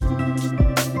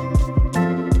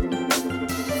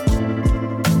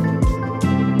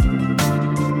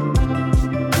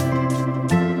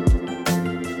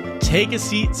take a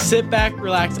seat, sit back,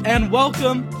 relax, and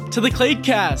welcome to the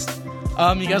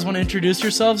Cladecast. You guys want to introduce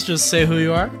yourselves? Just say who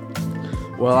you are.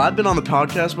 Well, I've been on the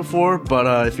podcast before,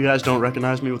 but if you guys don't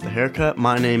recognize me with the haircut,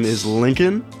 my name is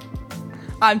Lincoln.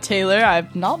 I'm Taylor.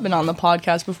 I've not been on the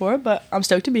podcast before, but I'm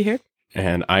stoked to be here.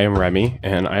 And I am Remy,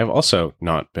 and I have also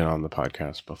not been on the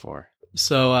podcast before.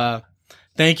 So,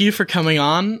 thank you for coming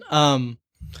on. I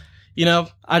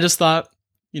just thought,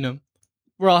 we're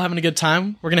all having a good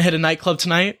time. We're going to hit a nightclub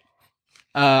tonight.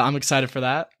 I'm excited for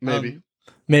that. Maybe.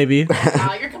 Maybe.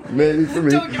 Maybe for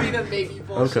me. Don't give me the maybe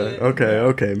bullshit.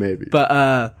 Okay, maybe.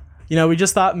 But, we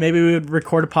just thought maybe we would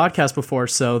record a podcast before,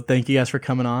 so thank you guys for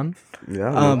coming on.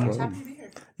 Yeah, Happy to be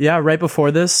here. Yeah, right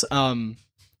before this, I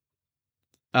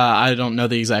don't know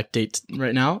the exact date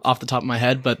right now off the top of my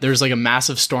head, but there's like a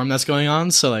massive storm that's going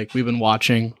on. So like we've been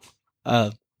watching,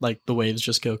 the waves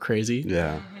just go crazy.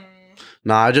 Yeah.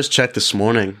 Nah, I just checked this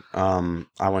morning.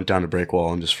 I went down to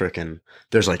Breakwall and just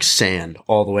there's like sand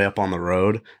all the way up on the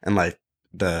road, and like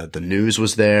the news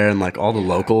was there, and like all the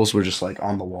locals were just like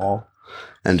on the wall,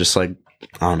 and just like,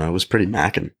 I don't know, it was pretty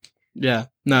mackin'. Yeah.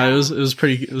 No, it was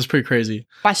pretty crazy.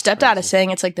 My stepdad is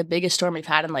saying it's like the biggest storm we've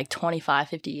had in like 25,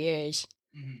 50 years.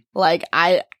 Like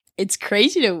it's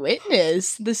crazy to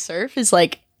witness. The surf is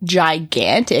like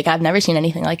gigantic. I've never seen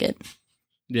anything like it.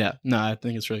 Yeah, no, I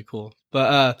think it's really cool.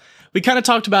 But we kind of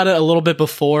talked about it a little bit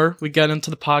before we got into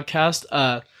the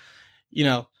podcast.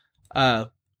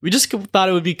 We just thought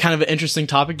it would be kind of an interesting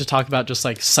topic to talk about, just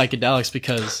like psychedelics,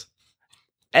 because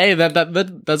hey,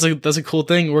 that's a cool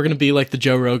thing. We're gonna be like the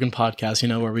Joe Rogan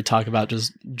podcast, where we talk about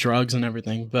just drugs and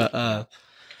everything. But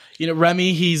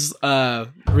Remy, he's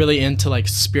really into like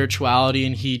spirituality,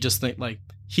 and he just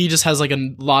has like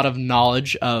a lot of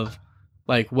knowledge of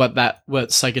like what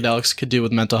psychedelics could do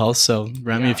with mental health. So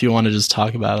Remy, if you want to just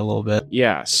talk about it a little bit.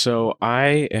 Yeah, so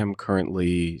I am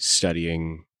currently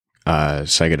studying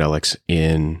psychedelics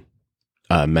in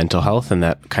mental health and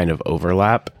that kind of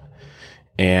overlap,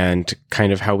 and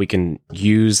kind of how we can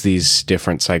use these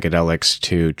different psychedelics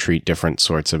to treat different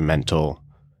sorts of mental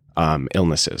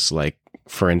illnesses. Like,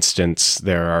 for instance,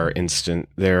 there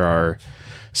are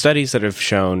studies that have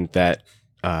shown that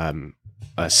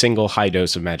a single high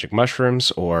dose of magic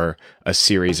mushrooms, or a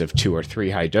series of 2 or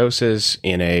 3 high doses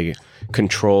in a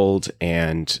controlled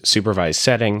and supervised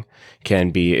setting, can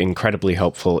be incredibly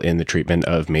helpful in the treatment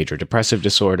of major depressive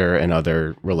disorder and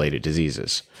other related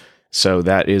diseases. So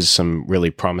that is some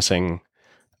really promising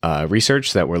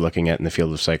research that we're looking at in the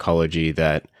field of psychology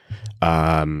that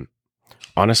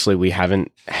honestly we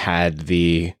haven't had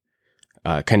the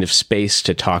kind of space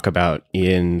to talk about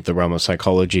in the realm of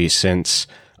psychology since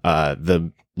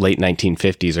the late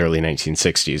 1950s, early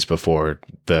 1960s, before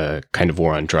the kind of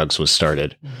war on drugs was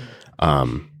started.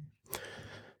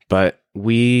 But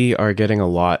we are getting a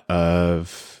lot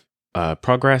of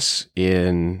progress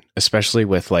in, especially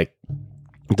with like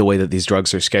the way that these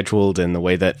drugs are scheduled and the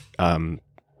way that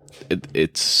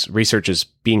its research is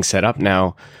being set up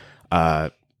now.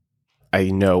 I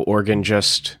know Oregon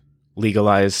just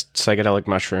legalized psychedelic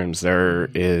mushrooms. There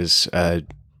is a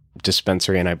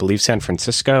dispensary in, I believe, San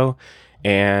Francisco,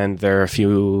 and there are a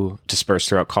few dispersed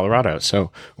throughout Colorado.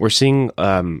 So we're seeing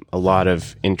a lot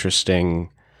of interesting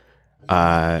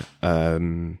and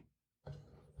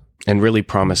really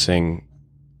promising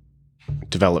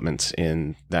developments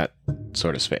in that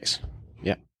sort of space.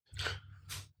 Yeah.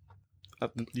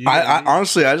 I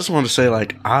honestly, I just want to say,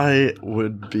 like, I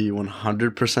would be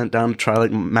 100% down to try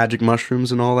like magic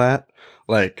mushrooms and all that.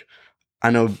 Like,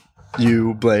 I know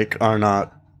you, Blake, are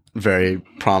not very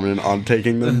prominent on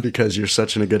taking them because you're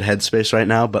such in a good headspace right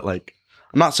now. But like,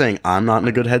 I'm not saying I'm not in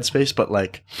a good headspace, but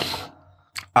like,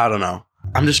 I don't know.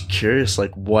 I'm just curious,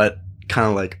 like, what kind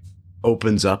of like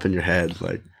opens up in your head,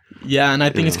 like. Yeah, and I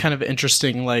think it's kind of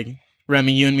interesting, like,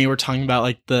 Remy, you and me were talking about,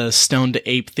 like, the stone to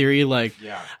ape theory. Like,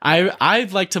 yeah.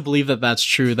 I'd like to believe that that's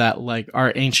true, that, like,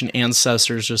 our ancient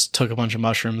ancestors just took a bunch of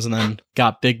mushrooms and then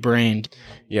got big-brained.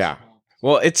 Yeah.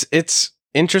 Well, it's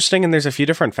interesting, and there's a few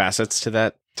different facets to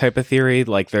that type of theory.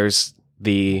 Like, there's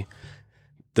the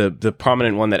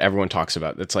prominent one that everyone talks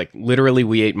about. It's like, literally,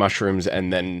 we ate mushrooms,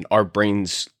 and then our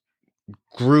brains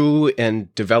grew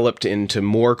and developed into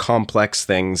more complex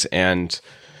things and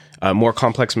more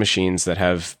complex machines that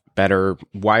have better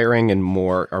wiring and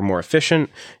are more efficient,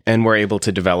 and we're able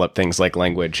to develop things like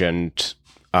language and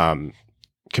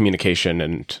communication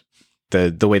and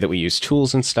the way that we use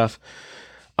tools and stuff,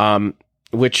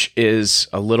 which is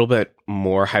a little bit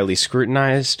more highly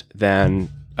scrutinized than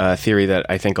a theory that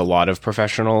I think a lot of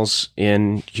professionals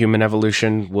in human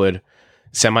evolution would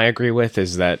semi-agree with,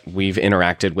 is that we've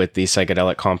interacted with these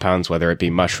psychedelic compounds, whether it be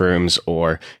mushrooms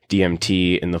or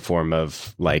DMT in the form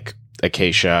of like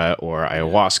acacia or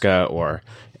ayahuasca or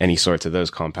any sorts of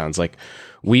those compounds. Like,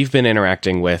 we've been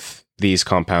interacting with these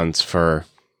compounds for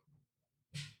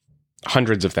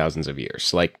hundreds of thousands of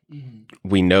years. Like,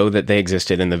 we know that they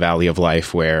existed in the Valley of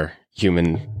Life where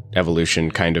human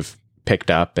evolution kind of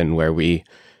picked up and where we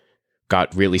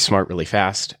got really smart really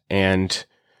fast. And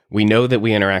we know that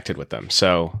we interacted with them.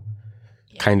 So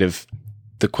kind of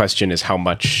the question is, how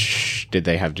much did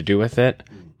they have to do with it?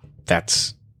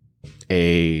 That's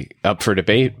up for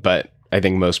debate, but I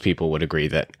think most people would agree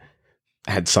that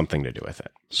it had something to do with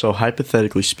it. So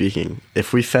hypothetically speaking,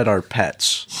 if we fed our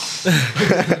pets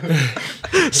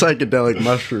psychedelic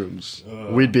mushrooms,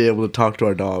 we'd be able to talk to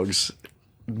our dogs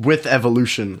with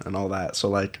evolution and all that. So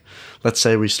like, let's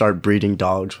say we start breeding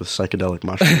dogs with psychedelic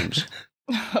mushrooms.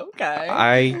 Okay.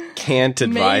 I can't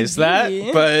advise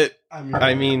Maybe. that, but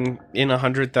I mean, in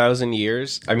 100,000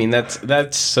 years, I mean,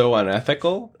 that's so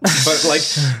unethical. But like,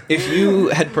 if you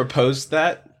had proposed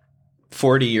that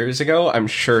 40 years ago, I'm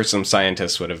sure some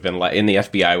scientists would have been like, in the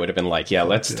FBI would have been like, yeah,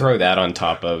 let's throw that on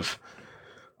top of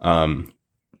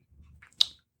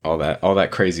all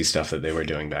that crazy stuff that they were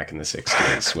doing back in the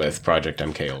 60s with Project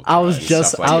MK Ultra. I was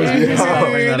just about to bring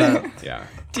that up. Yeah.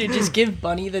 Dude, just give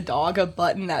Bunny the dog a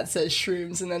button that says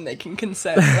shrooms and then they can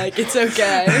consent. Like, it's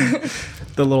okay.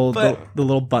 The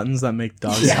little buttons that make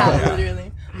dogs. Yeah,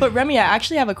 literally. But Remy, I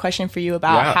actually have a question for you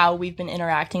about how we've been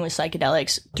interacting with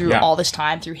psychedelics through all this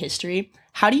time, through history.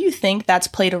 How do you think that's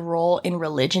played a role in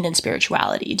religion and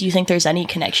spirituality? Do you think there's any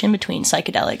connection between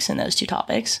psychedelics and those two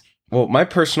topics? Well, my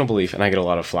personal belief, and I get a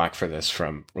lot of flack for this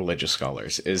from religious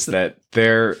scholars, is that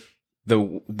the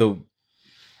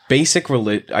basic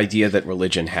idea that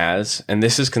religion has, and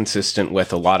this is consistent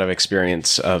with a lot of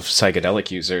experience of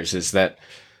psychedelic users, is that,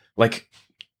 like,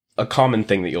 a common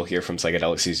thing that you'll hear from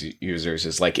psychedelics users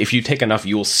is like, if you take enough,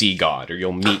 you'll see God, or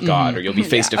you'll meet God, or you'll be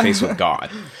face to face with God.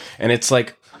 And it's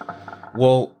like,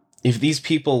 well, if these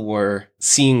people were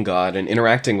seeing God and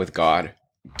interacting with God,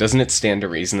 doesn't it stand to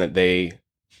reason that they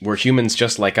were humans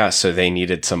just like us, so they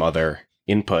needed some other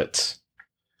inputs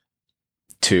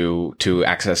to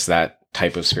access that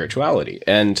type of spirituality?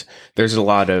 And there's a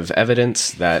lot of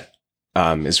evidence that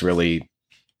is really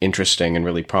interesting and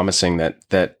really promising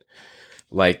that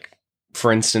like,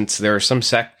 for instance, there are some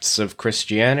sects of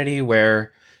Christianity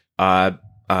where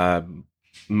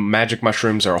magic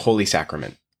mushrooms are a holy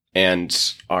sacrament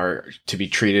and are to be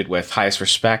treated with highest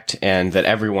respect, and that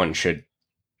everyone should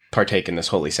partake in this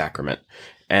holy sacrament.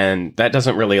 And that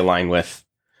doesn't really align with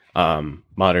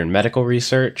modern medical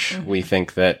research. Mm-hmm. We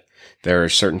think that there are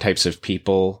certain types of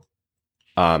people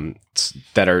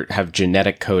that have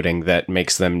genetic coding that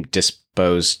makes them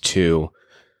disposed to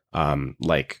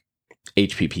like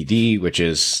HPPD, which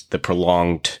is the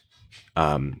prolonged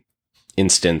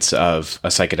instance of a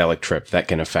psychedelic trip that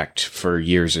can affect for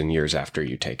years and years after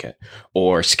you take it,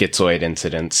 or schizoid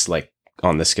incidents like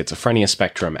on the schizophrenia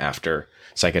spectrum after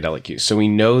psychedelic use. So we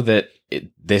know that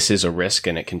this is a risk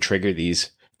and it can trigger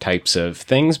these types of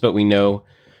things, but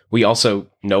we also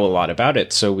know a lot about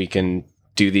it, so we can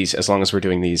do these as long as we're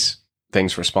doing these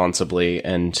things responsibly,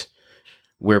 and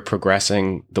we're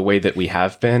progressing the way that we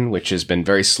have been, which has been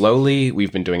very slowly.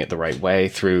 We've been doing it the right way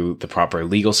through the proper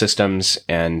legal systems,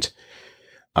 and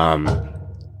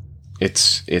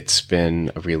it's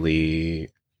been a really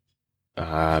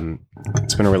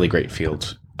great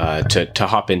field to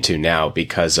hop into now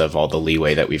because of all the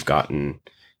leeway that we've gotten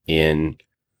in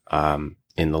the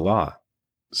law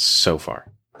so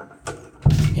far.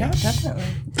 Yeah, definitely.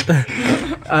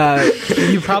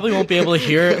 You probably won't be able to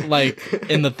hear it like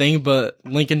in the thing, but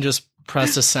Lincoln just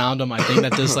pressed a sound on my thing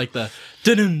that does like the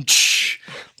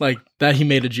like that. He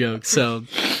made a joke, so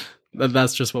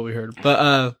that's just what we heard.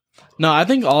 But no, I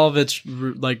think all of it's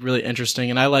like really interesting,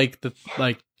 and I like the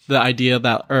idea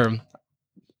that, or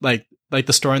like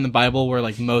the story in the Bible where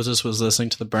like Moses was listening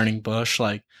to the burning bush,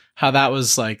 like how that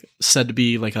was like said to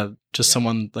be like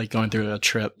someone like going through a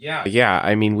trip. Yeah.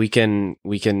 I mean, we can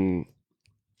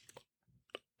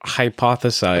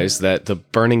hypothesize that the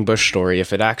burning bush story,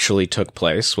 if it actually took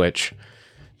place, which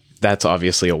that's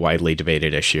obviously a widely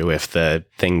debated issue, if the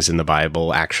things in the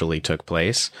Bible actually took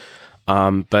place.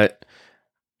 But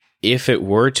if it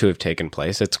were to have taken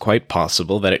place, it's quite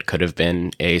possible that it could have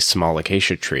been a small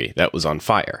acacia tree that was on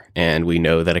fire. And we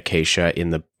know that acacia,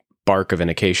 in the bark of an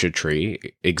acacia tree,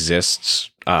 exists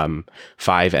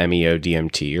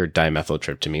 5-MeO-DMT, or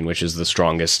dimethyltryptamine, which is the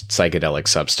strongest psychedelic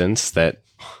substance that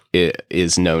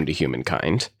is known to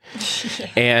humankind.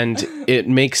 And it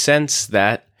makes sense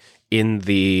that in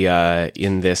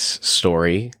this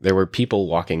story, there were people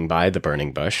walking by the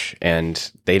burning bush,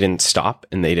 and they didn't stop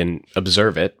and they didn't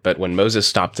observe it. But when Moses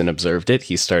stopped and observed it,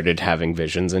 he started having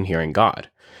visions and hearing God.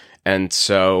 And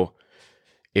so,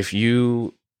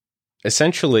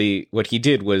 essentially, what he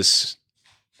did was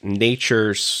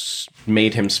nature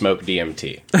made him smoke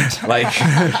DMT. Like,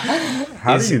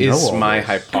 How do you know is all my this?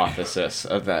 hypothesis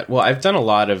of that. Well, I've done a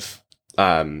lot of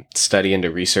study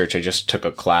into research. I just took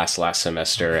a class last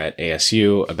semester at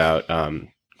ASU about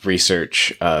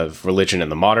research of religion in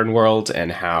the modern world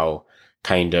and how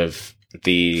kind of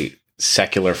the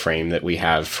secular frame that we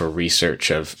have for research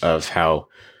for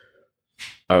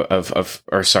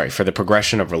the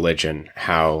progression of religion,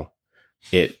 how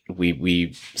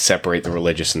we separate the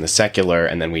religious and the secular,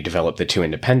 and then we develop the two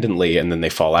independently, and then they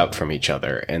fall out from each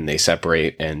other and they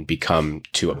separate and become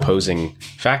two opposing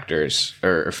factors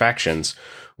or factions.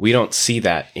 We don't see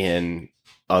that in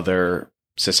other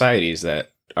societies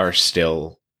that are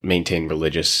still maintain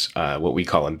religious, what we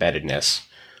call embeddedness,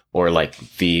 or like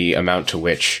the amount to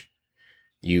which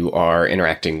you are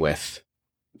interacting with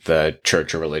the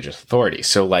church or religious authority.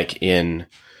 So like in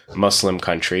Muslim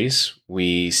countries,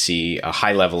 we see a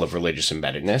high level of religious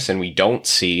embeddedness, and we don't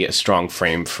see a strong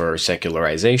frame for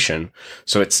secularization.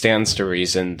 So it stands to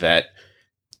reason that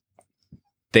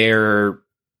the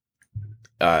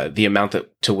amount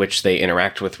to which they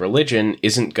interact with religion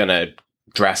isn't going to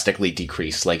drastically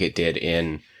decrease like it did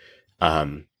in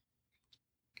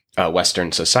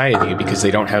Western society, because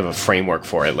they don't have a framework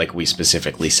for it like we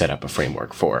specifically set up a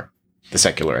framework for the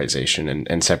secularization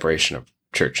and separation of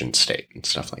church and state and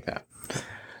stuff like that.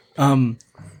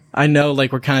 I know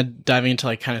like we're kind of diving into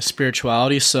like kind of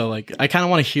spirituality, so like I kind of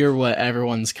want to hear what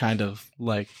everyone's kind of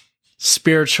like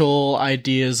spiritual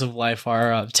ideas of life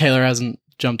are. Taylor hasn't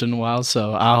jumped in a while,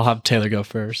 so I'll have Taylor go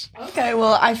first. Okay,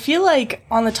 well, I feel like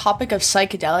on the topic of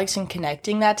psychedelics and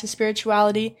connecting that to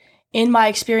spirituality, in my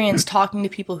experience talking to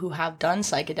people who have done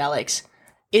psychedelics,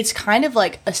 it's kind of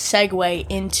like a segue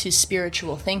into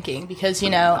spiritual thinking, because, you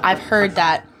know, I've heard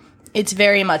that it's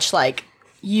very much like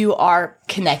you are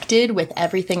connected with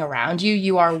everything around you.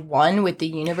 You are one with the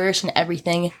universe and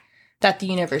everything that the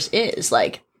universe is.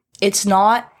 Like, it's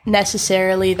not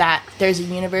necessarily that there's a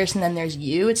universe and then there's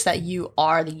you. It's that you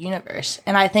are the universe.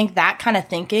 And I think that kind of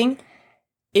thinking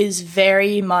is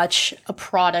very much a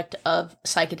product of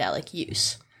psychedelic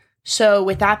use. So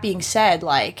with that being said,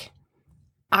 like,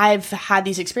 I've had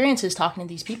these experiences talking to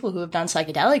these people who have done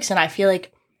psychedelics, and I feel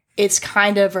like it's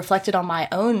kind of reflected on my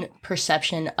own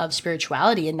perception of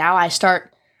spirituality. And now I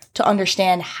start to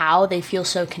understand how they feel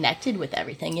so connected with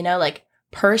everything. You know, like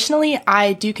personally,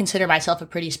 I do consider myself a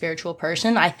pretty spiritual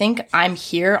person. I think I'm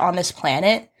here on this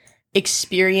planet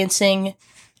experiencing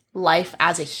life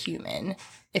as a human,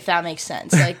 if that makes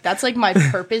sense. Like, that's like my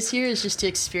purpose here, is just to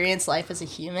experience life as a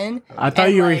human. I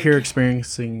thought you were here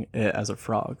experiencing it as a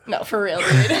frog. No, for real,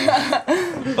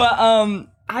 dude. But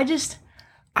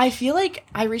I feel like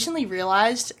I recently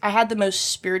realized I had the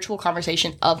most spiritual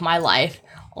conversation of my life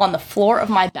on the floor of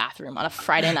my bathroom on a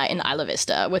Friday night in Isla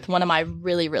Vista with one of my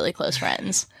really, really close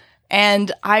friends.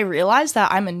 And I realized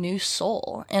that I'm a new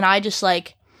soul. And I just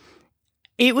like,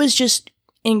 it was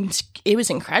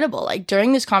incredible. Like,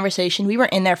 during this conversation, we were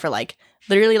in there for like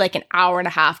literally like an hour and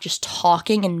a half just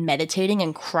talking and meditating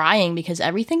and crying, because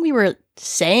everything we were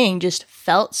saying just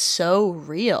felt so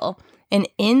real. And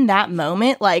in that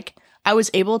moment, like, I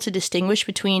was able to distinguish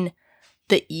between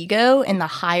the ego and the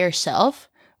higher self,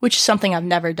 which is something I've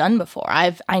never done before.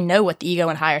 I know what the ego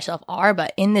and higher self are,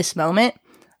 but in this moment,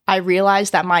 I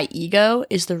realized that my ego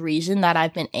is the reason that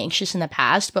I've been anxious in the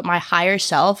past, but my higher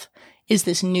self is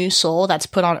this new soul that's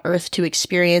put on earth to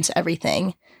experience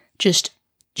everything, just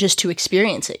to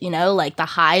experience it, you know, like the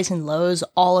highs and lows,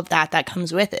 all of that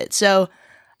comes with it. So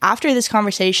after this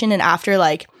conversation and after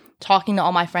like talking to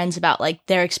all my friends about like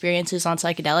their experiences on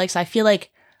psychedelics, I feel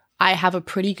like I have a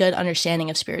pretty good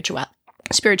understanding of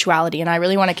spirituality, and I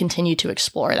really want to continue to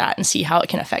explore that and see how it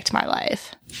can affect my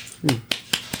life.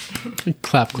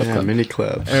 Clap. Mini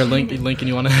clap. Or Lincoln,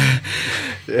 you want to?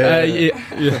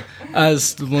 Yeah.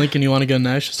 As Lincoln, you want to go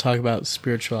next? Just talk about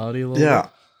spirituality a little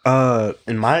bit.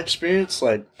 In my experience,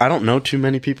 like, I don't know too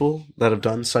many people that have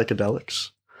done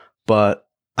psychedelics, but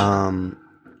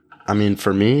I mean,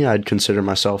 for me, I'd consider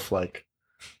myself like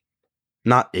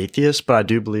not atheist, but I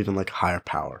do believe in like higher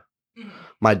power.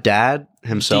 My dad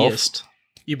himself. Deist.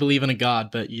 You believe in a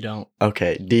god, but you don't.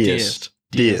 Okay, deist.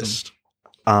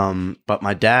 But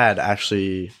my dad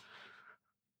actually,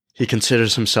 he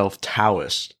considers himself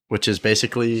Taoist, which is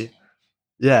basically,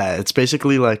 it's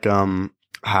basically like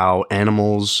how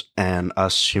animals and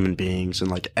us human beings and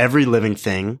like every living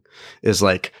thing is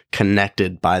like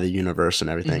connected by the universe and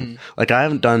everything. Mm-hmm. Like I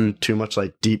haven't done too much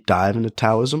like deep dive into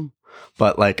Taoism,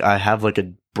 but like I have like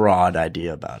a broad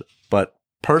idea about it. But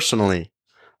personally,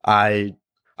 I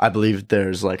believe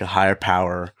there's like a higher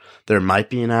power. There might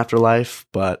be an afterlife,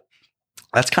 but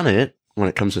that's kind of it when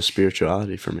it comes to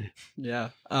spirituality for me. Yeah.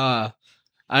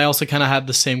 I also kind of had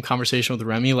the same conversation with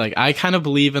Remy. Like, I kind of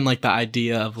believe in like the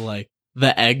idea of like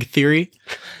the egg theory.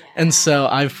 And so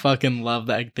I fucking love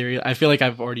the egg theory. I feel like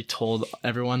I've already told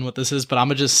everyone what this is, but I'm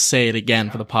going to just say it again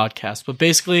for the podcast. But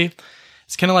basically,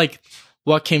 it's kind of like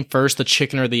what came first, the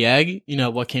chicken or the egg? You know,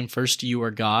 what came first, you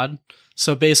or God?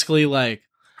 So basically, like,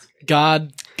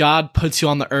 God puts you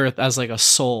on the earth as like a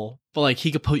soul, but like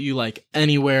he could put you like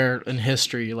anywhere in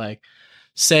history. Like,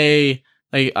 say,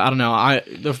 like, I don't know,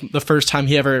 the first time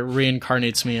he ever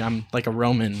reincarnates me, I'm like a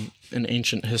Roman in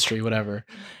ancient history, whatever.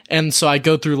 And so I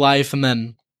go through life and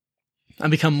then I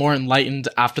become more enlightened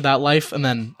after that life. And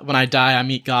then when I die, I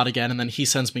meet God again and then he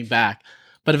sends me back.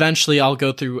 But eventually I'll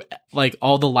go through like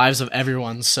all the lives of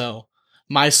everyone. So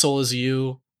my soul is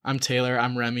you. I'm Taylor.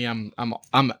 I'm Remy.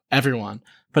 I'm everyone.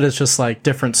 But it's just like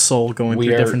different soul going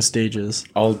through different stages.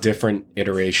 All different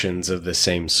iterations of the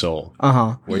same soul.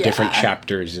 We're different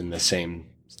chapters in the same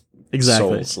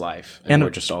soul's life. And we're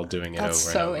just all doing it over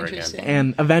and over again.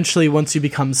 And eventually, once you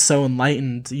become so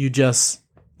enlightened,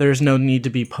 there's no need to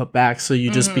be put back. So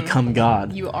you just become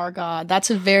God. You are God. That's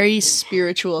a very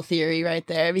spiritual theory right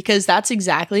there, because that's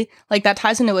exactly like that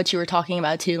ties into what you were talking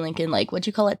about too, Lincoln. Like, what'd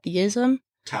you call it? Theism?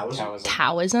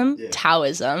 Taoism. Yeah.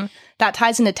 Taoism. That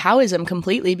ties into Taoism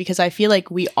completely, because I feel like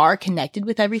we are connected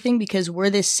with everything because we're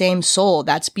this same soul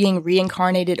that's being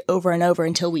reincarnated over and over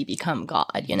until we become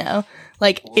God, you know?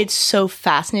 Like, it's so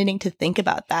fascinating to think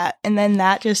about that. And then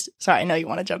that just, sorry, I know you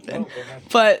want to jump in,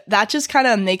 but that just kind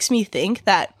of makes me think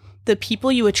that the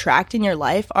people you attract in your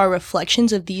life are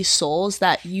reflections of these souls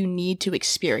that you need to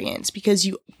experience, because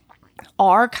you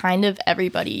are kind of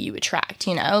everybody you attract,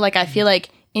 you know? Like, I feel like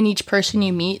in each person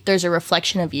you meet, there's a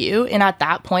reflection of you. And at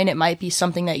that point, it might be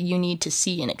something that you need to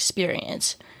see and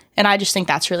experience. And I just think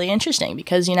that's really interesting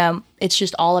because, you know, it's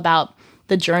just all about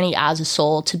the journey as a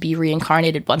soul to be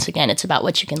reincarnated. Once again, it's about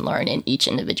what you can learn in each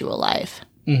individual life.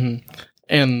 Mm-hmm.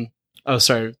 And, oh,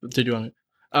 sorry, did you want to?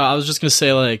 I was just going to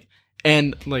say, like,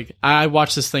 and, like, I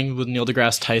watched this thing with Neil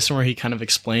deGrasse Tyson where he kind of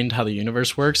explained how the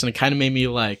universe works. And it kind of made me,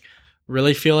 like,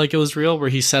 really feel like it was real, where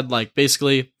he said, like,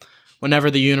 basically,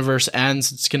 whenever the universe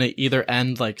ends, it's going to either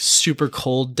end like super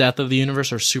cold death of the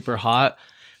universe or super hot.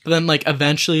 But then like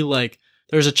eventually like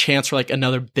there's a chance for like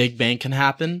another big bang can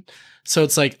happen. So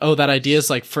it's like, oh, that idea is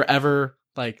like forever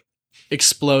like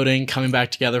exploding, coming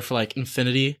back together for like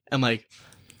infinity. And like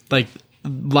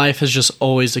life has just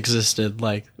always existed.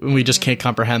 Like we just can't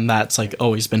comprehend that it's like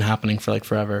always been happening for like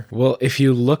forever. Well, if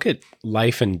you look at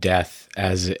life and death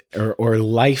as, or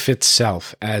life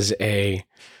itself as a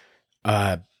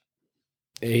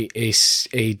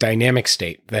dynamic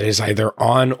state that is either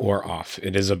on or off.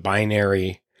 It is a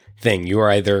binary thing. You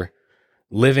are either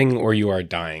living or you are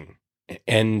dying.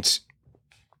 And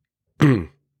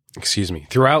excuse me,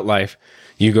 throughout life,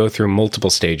 you go through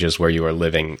multiple stages where you are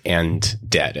living and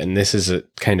dead. And this is a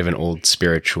kind of an old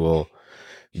spiritual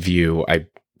view. I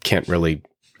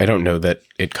don't know that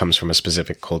it comes from a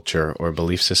specific culture or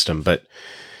belief system, but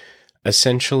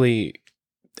essentially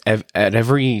at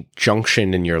every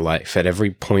junction in your life, at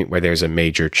every point where there's a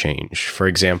major change, for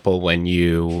example, when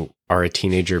you are a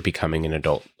teenager becoming an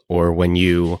adult, or when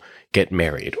you get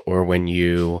married, or when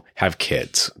you have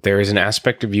kids, there is an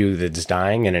aspect of you that's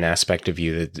dying and an aspect of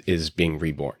you that is being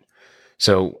reborn.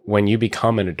 So when you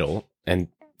become an adult, and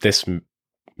this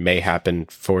may happen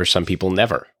for some people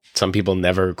never. Some people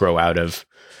never grow out of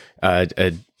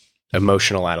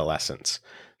emotional adolescence.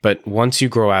 But once you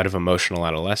grow out of emotional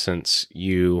adolescence,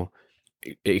 you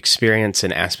experience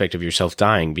an aspect of yourself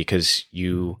dying because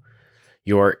your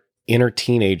inner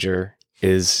teenager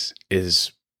is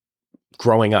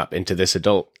growing up into this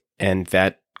adult, and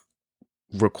that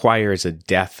requires a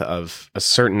death of a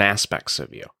certain aspects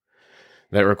of you.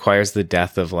 That requires the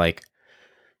death of, like,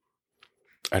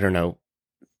 I don't know,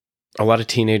 a lot of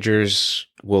teenagers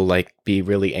will like be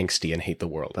really angsty and hate the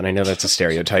world. And I know that's a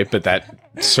stereotype, but that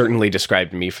certainly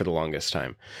described me for the longest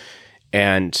time.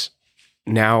 And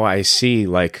now I see,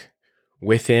 like,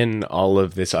 within all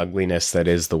of this ugliness that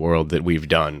is the world that we've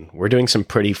done, we're doing some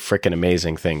pretty freaking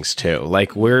amazing things too.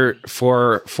 Like, we're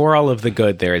for all of the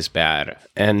good, there is bad.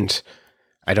 And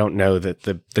I don't know that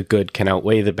the good can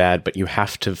outweigh the bad, but you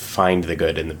have to find the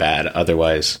good in the bad.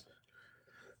 Otherwise,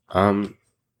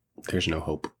 there's no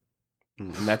hope.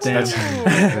 And that's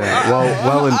yeah.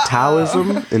 Well,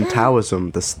 in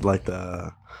Taoism, this like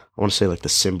the I want to say like the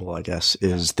symbol, I guess,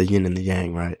 is the yin and the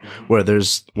yang, right? Where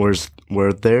there's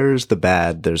the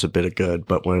bad, there's a bit of good,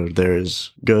 but where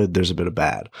there's good, there's a bit of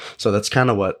bad. So that's kind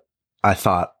of what I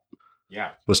thought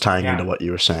was tying into what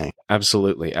you were saying.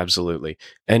 Absolutely, absolutely.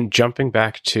 And jumping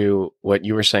back to what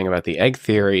you were saying about the egg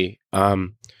theory,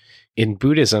 in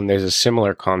Buddhism, there's a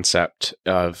similar concept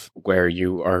of where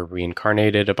you are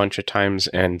reincarnated a bunch of times,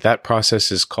 and that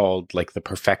process is called like the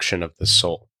perfection of the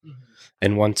soul.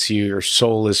 And once your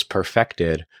soul is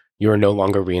perfected, you are no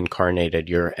longer reincarnated.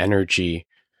 Your energy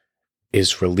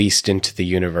is released into the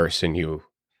universe and you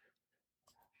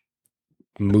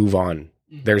move on.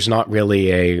 There's not really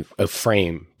a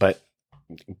frame, but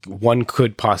one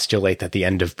could postulate that the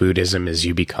end of Buddhism is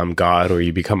you become God or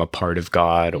you become a part of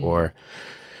God or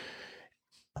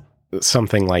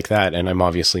something like that. And I'm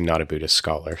obviously not a Buddhist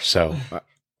scholar, so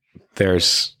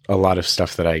there's a lot of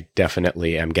stuff that I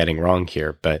definitely am getting wrong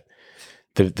here, but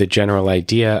the general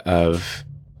idea of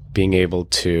being able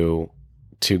to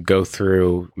go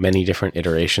through many different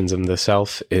iterations of the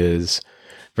self is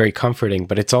very comforting,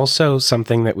 but it's also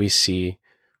something that we see,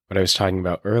 what I was talking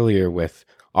about earlier with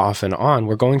off and on.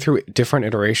 We're going through different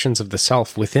iterations of the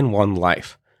self within one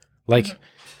life. Like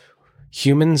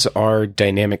humans are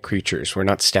dynamic creatures. We're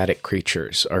not static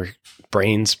creatures. Our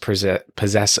brains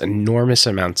possess enormous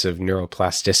amounts of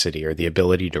neuroplasticity, or the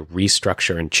ability to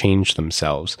restructure and change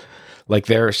themselves. Like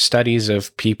there are studies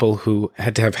of people who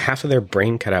had to have half of their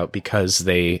brain cut out because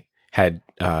they had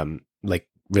like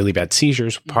really bad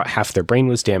seizures. Half their brain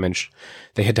was damaged.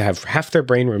 They had to have half their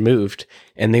brain removed,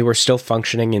 and they were still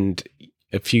functioning. And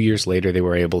a few years later, they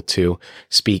were able to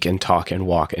speak and talk and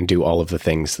walk and do all of the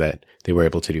things that they were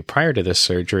able to do prior to this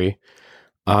surgery.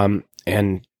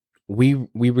 And we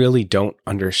really don't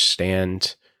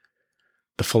understand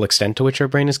the full extent to which our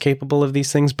brain is capable of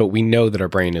these things, but we know that our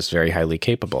brain is very highly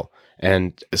capable.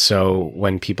 And so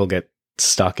when people get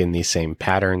stuck in these same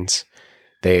patterns,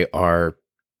 they are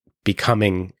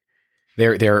becoming,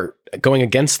 they're going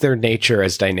against their nature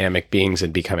as dynamic beings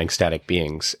and becoming static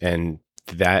beings. And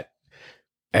that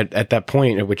at that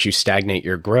point at which you stagnate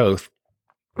your growth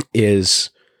is,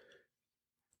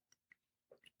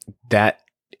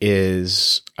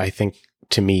 I think,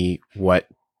 to me, what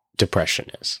depression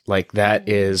is. Like that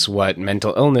is what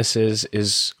mental illness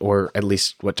is, or at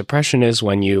least what depression is,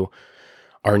 when you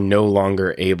are no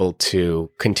longer able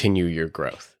to continue your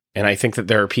growth. And I think that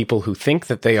there are people who think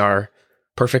that they are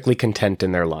perfectly content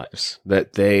in their lives,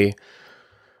 that they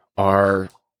are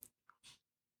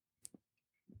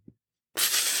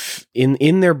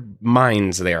in their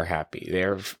minds, they are happy.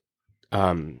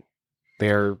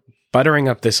 They're buttering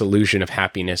up this illusion of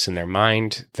happiness in their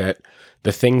mind, that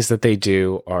the things that they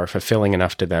do are fulfilling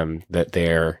enough to them that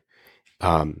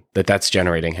that's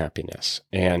generating happiness.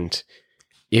 And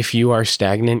if you are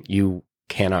stagnant, you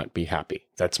cannot be happy.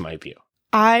 That's my view.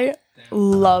 I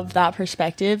love that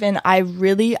perspective. And I've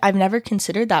never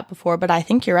considered that before, but I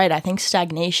think you're right. I think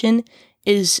stagnation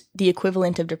is the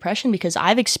equivalent of depression, because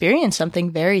I've experienced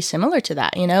something very similar to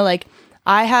that. You know, like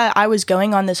I was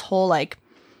going on this whole like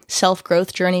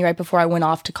self-growth journey right before I went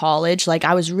off to college. Like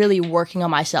I was really working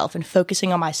on myself and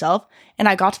focusing on myself. And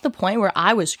I got to the point where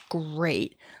I was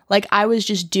great. Like I was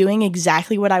just doing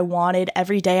exactly what I wanted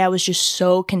every day. I was just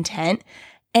so content.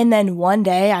 And then one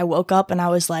day I woke up and I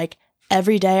was like,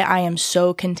 every day I am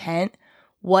so content.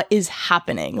 What is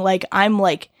happening? Like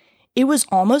it was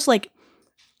almost like,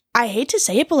 I hate to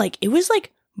say it, but like it was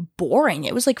like boring.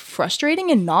 It was like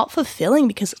frustrating and not fulfilling,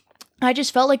 because I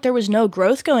just felt like there was no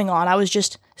growth going on. I was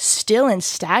just still and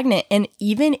stagnant. And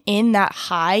even in that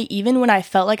high, even when I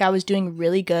felt like I was doing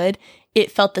really good,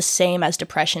 it felt the same as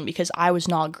depression, because I was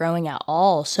not growing at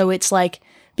all. So it's like,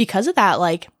 because of that,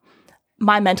 like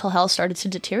my mental health started to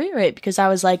deteriorate, because I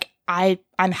was like, I'm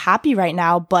happy right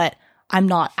now, but I'm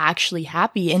not actually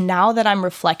happy. And now that I'm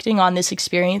reflecting on this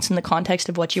experience in the context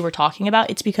of what you were talking about,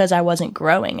 it's because I wasn't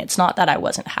growing. It's not that I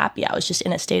wasn't happy. I was just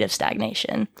in a state of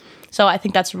stagnation. So I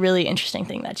think that's a really interesting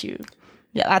thing that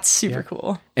that's super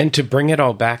cool. And to bring it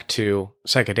all back to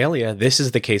psychedelia, this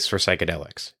is the case for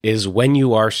psychedelics, is when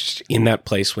you are in that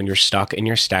place, when you're stuck and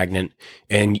you're stagnant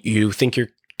and you think you're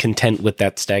content with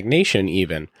that stagnation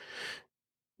even,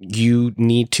 you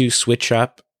need to switch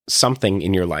up something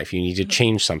in your life. You need to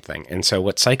change something. And so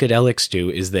what psychedelics do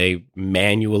is they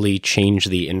manually change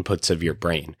the inputs of your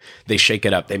brain. They shake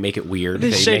it up. They make it weird.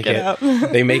 They shake it up.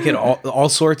 They make it all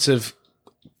sorts of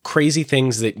crazy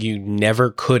things that you never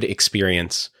could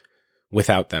experience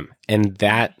without them. And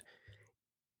that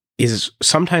is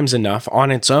sometimes enough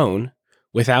on its own,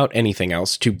 without anything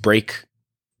else, to break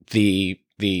the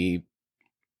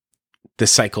the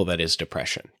cycle that is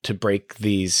depression, to break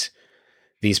these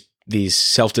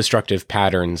self-destructive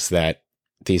patterns that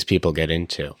these people get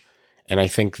into. And I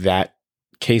think that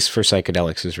case for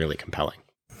psychedelics is really compelling.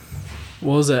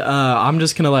 What was it? I'm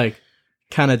just gonna like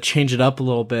kind of change it up a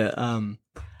little bit.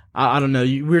 I don't know.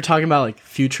 We were talking about like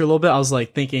future a little bit. I was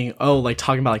like thinking, like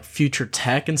talking about like future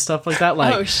tech and stuff like that,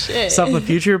 like stuff in the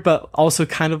future, but also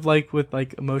kind of like with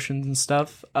like emotions and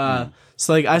stuff.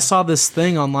 So like I saw this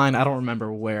thing online. I don't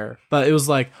remember where, but it was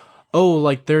like,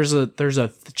 like there's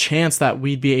a chance that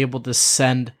we'd be able to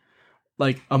send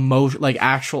like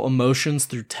actual emotions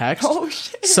through text. Oh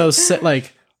shit! So say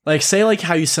like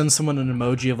how you send someone an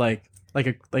emoji of like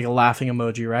a laughing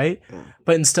emoji, right?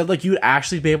 But instead, like you would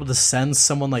actually be able to send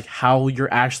someone like how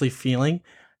you're actually feeling,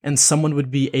 and someone would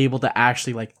be able to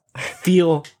actually like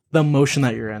feel the emotion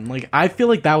that you're in. Like I feel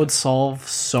like that would solve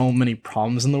so many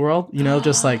problems in the world. You know,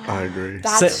 just like I agree.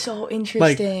 That's so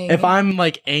interesting. Like if I'm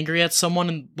like angry at someone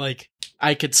and like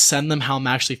I could send them how I'm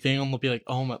actually feeling, and they'll be like,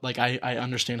 "Oh, like I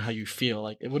understand how you feel."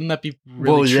 Like, wouldn't that be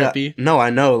really trippy? No, I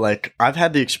know. Like I've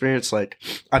had the experience. Like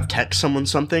I've texted someone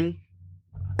something,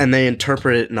 and they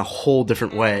interpret it in a whole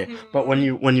different way. But when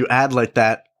you add like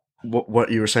that,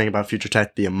 what you were saying about future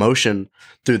tech, the emotion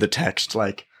through the text,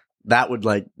 like that would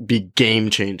like be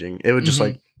game changing. It would just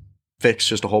like fix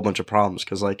just a whole bunch of problems.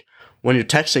 Because like when you're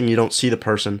texting, you don't see the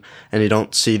person and you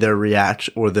don't see their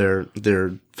reaction or their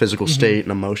physical state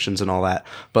and emotions and all that.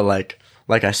 But like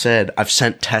I said, I've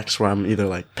sent texts where I'm either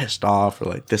like pissed off or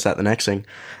like this, that, the next thing,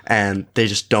 and they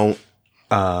just don't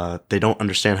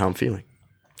understand how I'm feeling.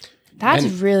 That's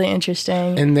really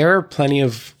interesting. And there are plenty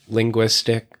of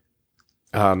linguistic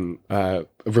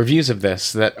reviews of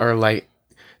this that are like,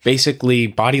 basically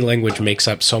body language makes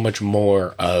up so much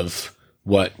more of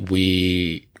what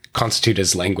we constitute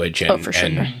as language and,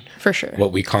 for sure.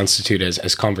 What we constitute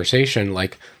as conversation.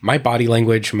 Like my body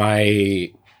language,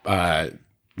 like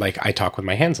I talk with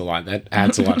my hands a lot. That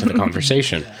adds a lot to the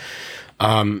conversation.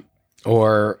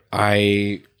 Or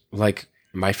I like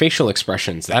my facial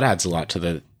expressions. That adds a lot to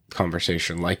the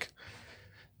conversation. Like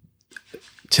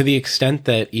to the extent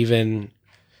that even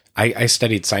I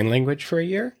studied sign language for a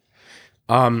year.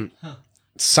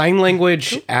 Sign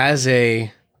language as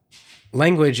a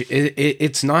language,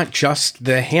 it's not just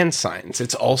the hand signs.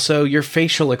 It's also your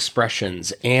facial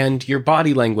expressions and your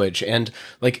body language. And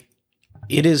like,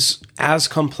 it is as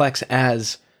complex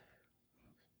as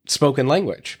spoken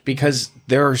language because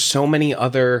there are so many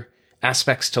other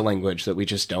aspects to language that we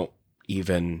just don't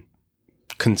even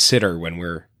consider when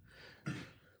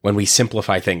we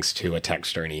simplify things to a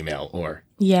text or an email or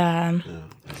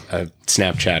a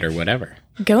Snapchat or whatever.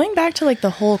 Going back to like the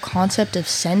whole concept of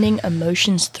sending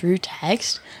emotions through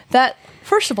text, that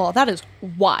first of all, that is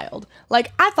wild.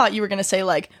 Like I thought you were going to say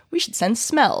like we should send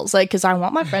smells, like because I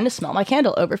want my friend to smell my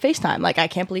candle over FaceTime. Like I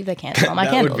can't believe they can't smell my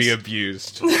candles. That would be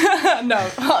abused. No.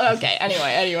 Okay.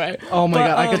 Anyway. Oh my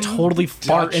god, I could totally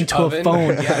fart into a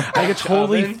phone. Yeah. I could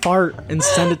totally fart and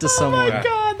send it to someone. Oh my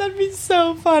god, that'd be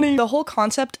so funny. The whole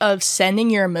concept of sending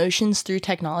your emotions through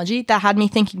technology, that had me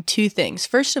thinking two things.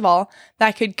 First of all,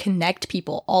 that could connect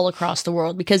people all across the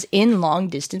world because in long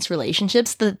distance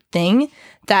relationships, the thing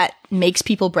that makes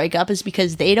people break up is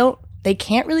because they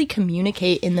can't really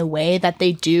communicate in the way that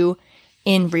they do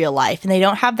in real life. And they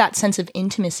don't have that sense of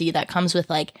intimacy that comes with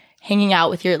like hanging out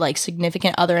with your like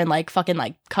significant other and like fucking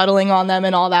like cuddling on them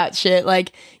and all that shit.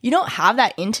 Like you don't have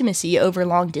that intimacy over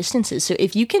long distances. So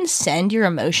if you can send your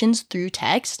emotions through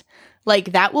text,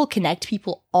 like that will connect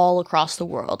people all across the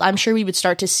world. I'm sure we would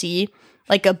start to see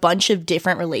like a bunch of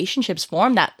different relationships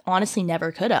form that honestly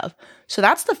never could have. So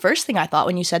that's the first thing I thought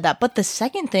when you said that. But the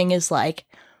second thing is like,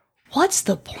 what's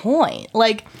the point?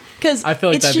 Like, because I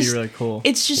feel like that'd be really cool.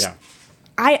 It's just,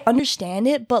 I understand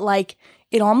it, but like,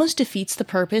 it almost defeats the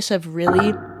purpose of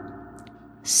really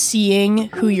seeing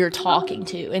who you're talking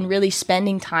to and really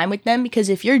spending time with them. Because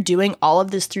if you're doing all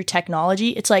of this through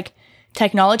technology, it's like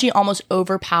technology almost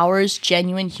overpowers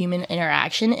genuine human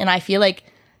interaction. And I feel like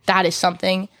that is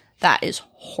something that is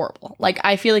horrible. Like,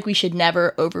 I feel like we should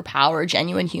never overpower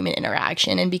genuine human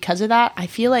interaction. And because of that, I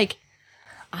feel like,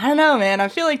 I don't know, man. I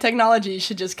feel like technology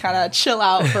should just kind of chill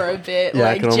out for a bit.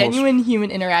 Like, genuine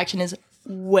human interaction is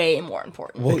way more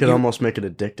important. Well, it could almost make it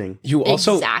addicting. You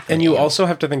also have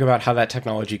to think about how that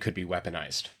technology could be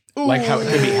weaponized. Like how it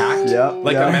could be hacked.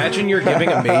 Imagine you're giving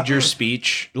a major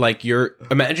speech.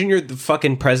 Imagine you're the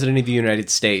fucking president of the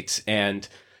United States and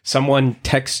someone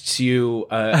texts you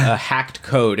a hacked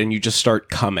code and you just start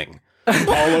coming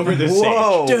all over the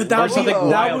stage. Dude, that would something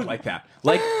wild like that.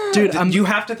 Like, dude, you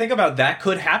have to think about that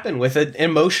could happen with an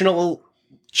emotional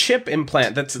chip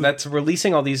implant that's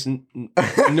releasing all these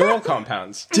neural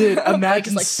compounds. Dude,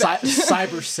 imagine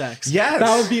cyber sex. Yes.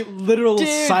 That would be literal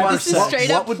cyber this is sex.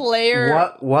 straight up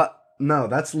player. What? No,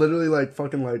 that's literally like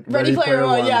fucking like Ready Player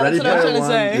One. Yeah, that's what I was trying to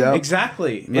say. Yep.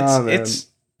 Exactly. Nah, it's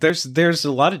there's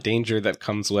a lot of danger that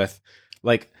comes with,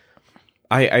 like,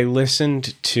 I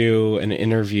listened to an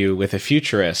interview with a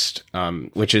futurist,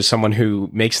 which is someone who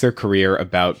makes their career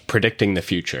about predicting the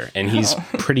future, and he's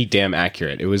pretty damn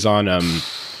accurate. It was on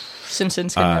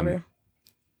Simpsons can never.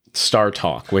 Star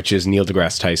Talk, which is Neil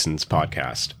deGrasse Tyson's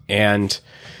podcast, and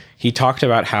he talked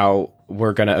about how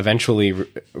we're going to eventually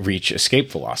reach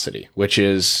escape velocity, which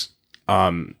is,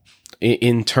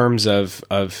 in terms of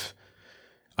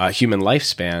human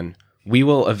lifespan, we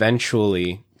will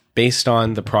eventually, based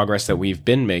on the progress that we've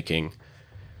been making,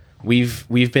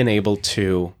 we've been able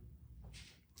to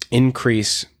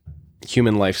increase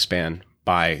human lifespan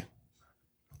by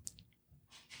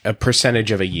a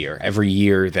percentage of a year, every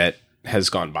year that has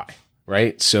gone by,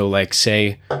 right? So, like,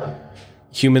 say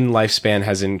human lifespan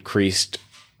has increased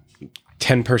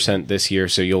 10% this year,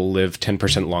 so you'll live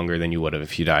 10% longer than you would have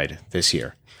if you died this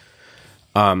year.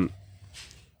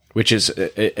 Which is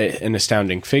an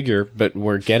astounding figure, but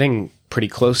we're getting pretty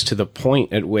close to the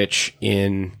point at which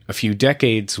in a few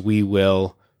decades we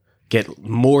will get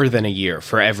more than a year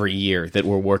for every year that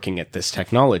we're working at this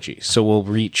technology. So we'll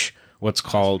reach what's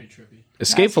called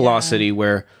escape velocity,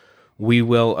 where we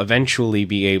will eventually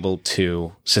be able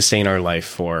to sustain our life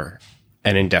for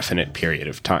an indefinite period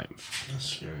of time.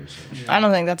 I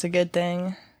don't think that's a good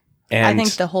thing. And I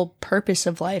think the whole purpose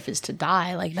of life is to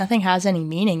die. Like, nothing has any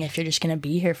meaning if you're just going to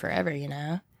be here forever, you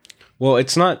know? Well,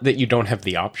 it's not that you don't have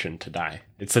the option to die.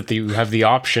 It's that you have the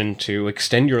option to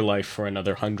extend your life for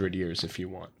another 100 years if you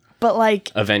want. But,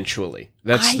 like, eventually.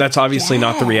 That's obviously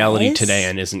not the reality today,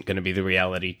 and isn't going to be the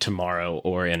reality tomorrow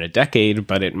or in a decade,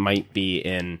 but it might be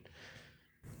in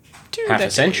half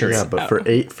a century. Yeah, but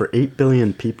for 8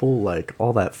 billion people, like,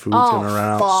 all that food's gonna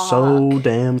run out so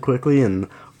damn quickly, and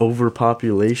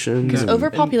overpopulation. Because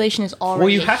overpopulation is already well,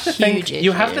 you have to think. issue.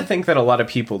 You have to think that a lot of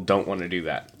people don't want to do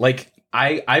that. Like,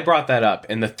 I brought that up,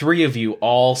 and the three of you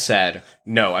all said,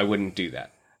 "No, I wouldn't do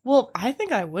that." Well, I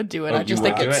think I would do it. Oh, I just you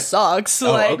think would it do it? sucks.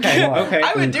 Oh, like, okay.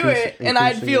 I would do it, and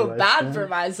I'd feel increasing bad lifespan? for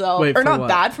myself. Wait, or for not what?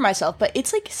 bad for myself, but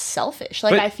it's, like, selfish.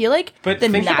 Like, But- I feel like but the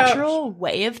think about- natural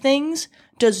way of things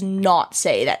does not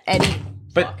say that any...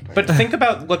 But think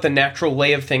about what the natural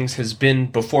way of things has been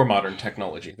before modern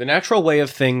technology. The natural way of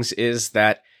things is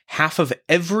that half of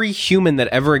every human that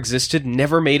ever existed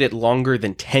never made it longer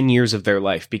than 10 years of their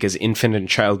life, because infant and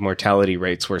child mortality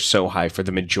rates were so high for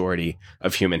the majority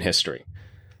of human history.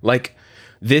 Like,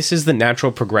 this is the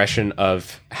natural progression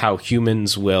of how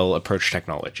humans will approach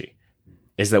technology,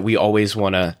 is that we always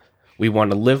want to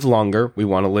live longer, we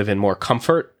want to live in more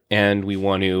comfort, and we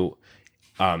want to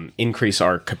increase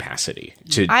our capacity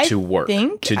to work,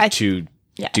 to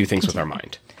do things with our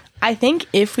mind. I think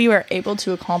if we were able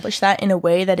to accomplish that in a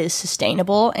way that is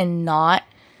sustainable and not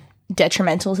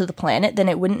detrimental to the planet, then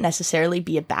it wouldn't necessarily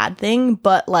be a bad thing.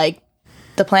 But, like,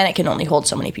 the planet can only hold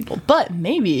so many people. But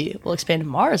maybe we'll expand to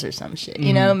Mars or some shit.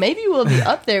 You know, maybe we'll be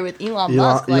up there with Elon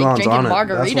Musk, like, Elon's drinking on it.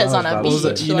 That's margaritas what on I a was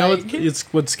about to beach. say. You know, like,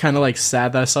 what's kind of like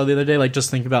sad that I saw the other day. Like, just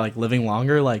think about like living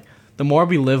longer. Like, the more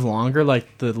we live longer,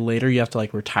 like the later you have to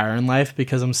like retire in life.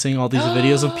 Because I'm seeing all these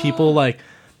videos of people like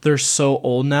they're so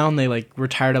old now and they like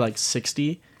retired at like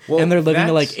 60. Well, and they're living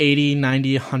to like 80,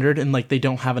 90, 100, and like they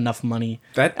don't have enough money.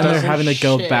 And they're having to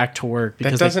go back to work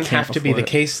because that doesn't they can't have to be the afford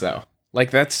it. case, though.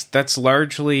 Like, that's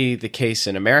largely the case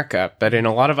in America, but in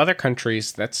a lot of other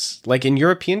countries, that's like in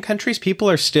European countries, people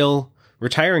are still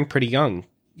retiring pretty young,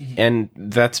 and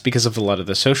that's because of a lot of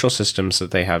the social systems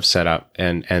that they have set up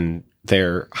and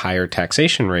their higher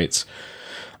taxation rates.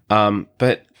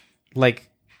 But like,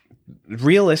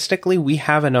 realistically, we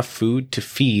have enough food to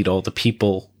feed all the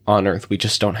people on Earth. We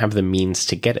just don't have the means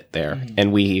to get it there,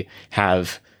 and we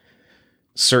have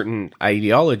certain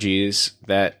ideologies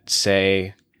that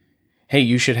say, hey,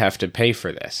 you should have to pay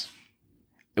for this.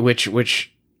 I'm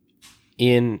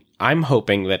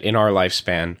hoping that in our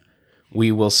lifespan,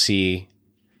 we will see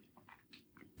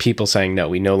people saying, no,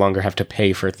 we no longer have to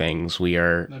pay for things.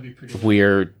 There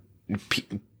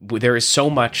is so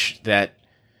much that,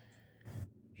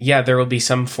 yeah, there will be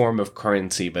some form of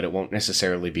currency, but it won't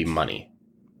necessarily be money.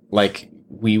 Like,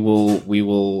 we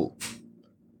will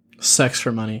Sex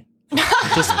for money.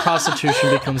 Just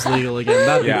prostitution becomes legal again.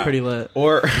 That'd be pretty lit.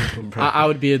 Or I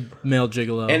would be a male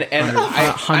gigolo. and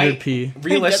 100p.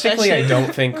 Realistically, I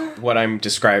don't think what I'm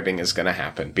describing is going to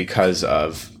happen because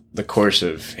of the course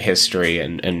of history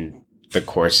and the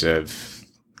course of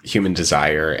human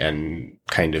desire and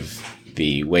kind of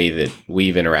the way that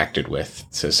we've interacted with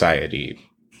society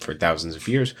for thousands of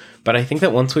years. But I think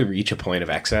that once we reach a point of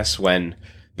excess, when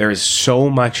there is so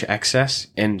much excess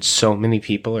and so many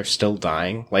people are still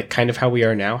dying, like kind of how we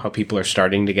are now, how people are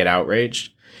starting to get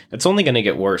outraged, it's only going to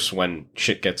get worse when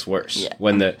shit gets worse.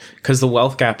 Yeah. Because the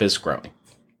wealth gap is growing.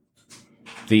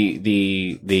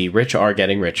 The rich are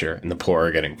getting richer and the poor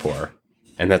are getting poorer.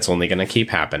 And that's only going to keep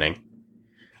happening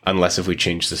unless if we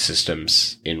change the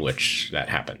systems in which that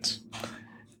happens.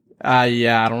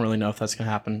 Yeah, I don't really know if that's going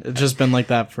to happen. It's just been like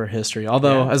that for history.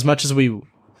 Although, as much as we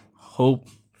hope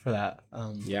for that.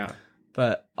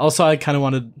 But also, I kind of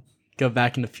want to go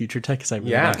back into future tech because I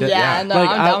really like it. Yeah, no, like,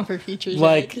 I'm down for future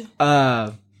tech.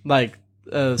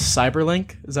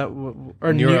 Cyberlink, is that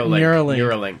or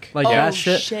Neuralink, like that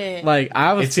shit. Like I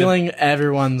have a feeling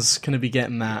everyone's gonna be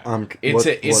getting that.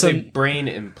 It's a brain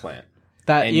implant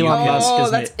that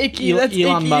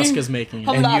Elon Musk is making,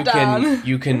 and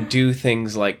you can do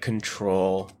things like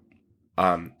control.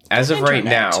 As of right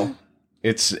now,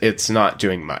 it's not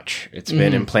doing much. It's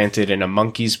been implanted in a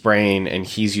monkey's brain, and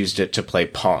he's used it to play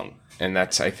Pong. And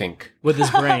that's, I think... With his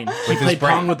brain. He played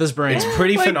Pong with his brain. It's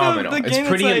pretty phenomenal. It's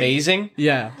pretty amazing.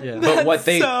 Yeah. But what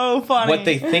they so funny. What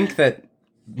they think that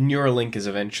Neuralink is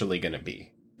eventually going to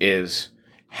be is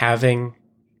having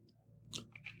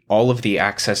all of the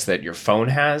access that your phone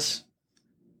has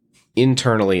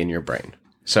internally in your brain.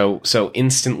 So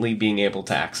instantly being able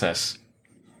to access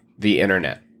the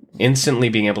internet. Instantly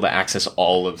being able to access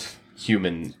all of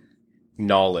human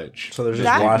knowledge. So there's just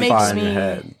Wi-Fi in your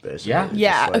head, basically.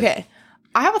 Yeah. Okay.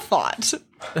 I have a thought.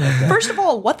 First of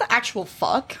all, what the actual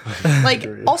fuck? Like,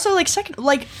 also, like, second,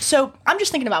 like, so I'm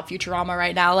just thinking about Futurama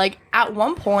right now. Like, at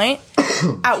what point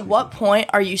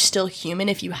are you still human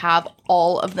if you have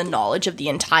all of the knowledge of the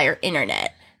entire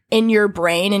internet in your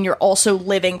brain and you're also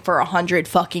living for 100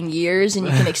 fucking years and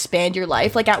you can expand your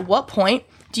life? Like, at what point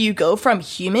do you go from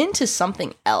human to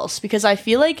something else? Because I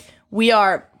feel like we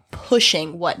are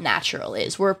pushing what natural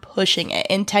is. We're pushing it.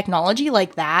 In technology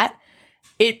like that,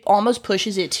 it almost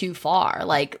pushes it too far.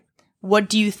 Like, what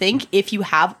do you think if you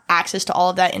have access to all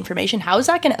of that information? How is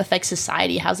that going to affect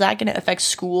society? How's that going to affect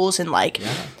schools and like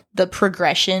the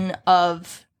progression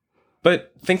of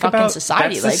think about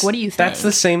society? Like, what do you think? That's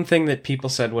the same thing that people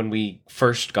said when we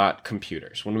first got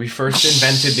computers, when we first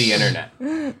invented the internet.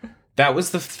 That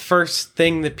was the first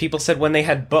thing that people said when they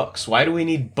had books. Why do we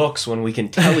need books when we can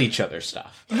tell each other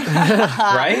stuff?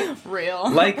 Right? Real.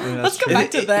 Like, let's go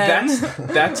back to that.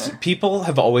 That's people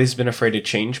have always been afraid of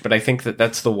change, but I think that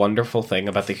that's the wonderful thing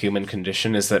about the human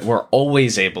condition is that we're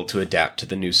always able to adapt to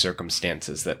the new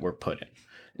circumstances that we're put in.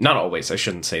 Not always, I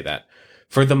shouldn't say that.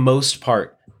 For the most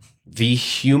part,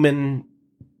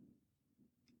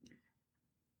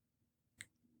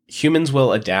 humans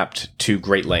will adapt to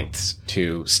great lengths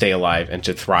to stay alive and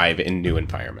to thrive in new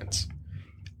environments.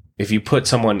 If you put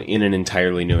someone in an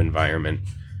entirely new environment,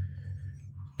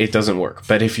 it doesn't work.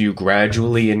 But if you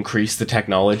gradually increase the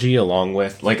technology along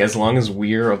with, like, as long as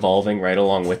we're evolving right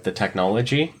along with the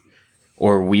technology,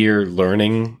 or we're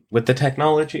learning with the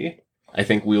technology, I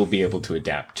think we'll be able to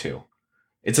adapt too.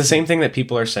 It's the same thing that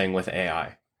people are saying with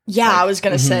AI. Yeah, like, I was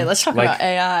going to say, let's talk about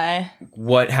AI.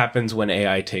 What happens when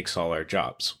AI takes all our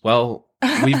jobs? Well,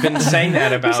 we've been saying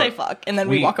that about... We say fuck, and then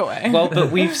we walk away. Well,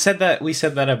 but we said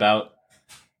that about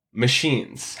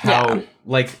machines. How,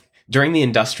 like, during the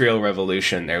Industrial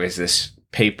Revolution, there was this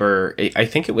paper, I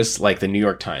think it was like the New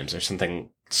York Times or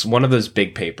something, one of those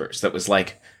big papers that was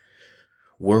like,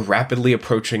 we're rapidly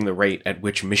approaching the rate at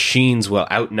which machines will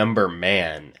outnumber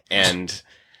man, and...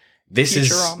 This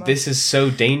is so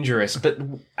dangerous, but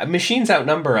machines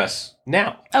outnumber us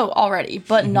now. Oh, already,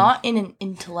 but not in an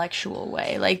intellectual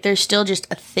way. Like, there's still just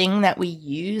a thing that we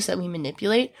use, that we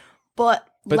manipulate. But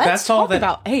let's talk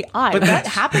about AI. What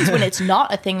happens when it's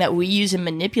not a thing that we use and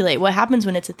manipulate? What happens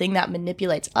when it's a thing that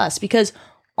manipulates us? Because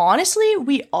honestly,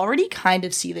 we already kind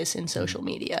of see this in social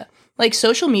media. Like,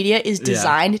 social media is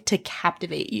designed to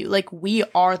captivate you. Like, we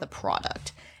are the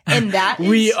product. And that is,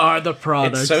 we are the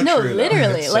product. It's so no, true,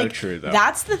 literally. it's like, so true, though.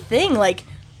 That's the thing. Like,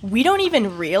 we don't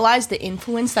even realize the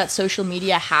influence that social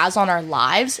media has on our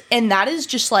lives. And that is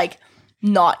just, like,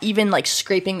 not even, like,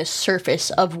 scraping the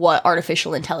surface of what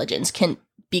artificial intelligence can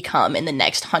become in the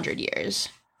next 100 years.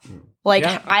 Like,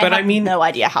 I have no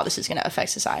idea how this is going to affect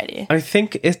society. I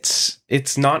think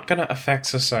it's not going to affect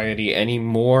society any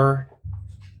more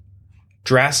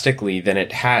drastically than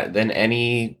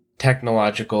any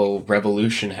technological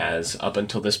revolution has up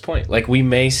until this point. Like, we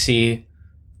may see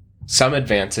some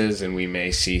advances and we may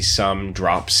see some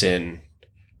drops in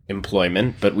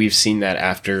employment, but we've seen that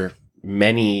after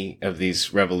many of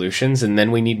these revolutions, and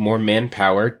then we need more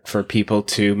manpower for people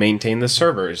to maintain the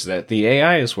servers that the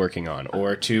AI is working on,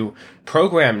 or to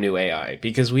program new AI,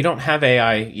 because we don't have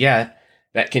AI yet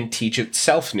that can teach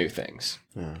itself new things.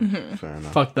 Yeah, fair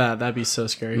enough. Fuck that. That'd be so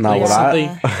scary. No, what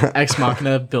something Ex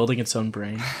Machina building its own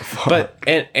brain. But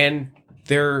and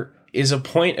there is a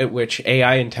point at which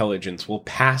AI intelligence will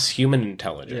pass human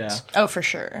intelligence. Oh, for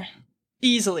sure.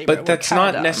 Easily. But that's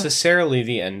not necessarily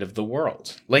the end of the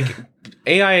world. Like,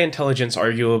 AI intelligence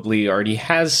arguably already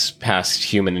has passed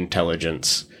human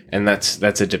intelligence, and that's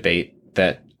a debate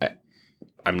that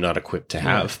I'm not equipped to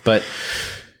have. But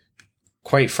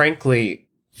quite frankly,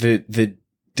 the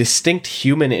distinct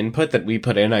human input that we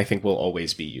put in, I think, will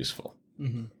always be useful.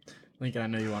 Mm-hmm. Lincoln, I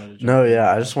know you wanted to. No,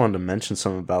 yeah, I just wanted to mention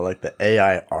something about like the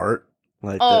AI art,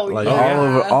 like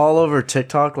all over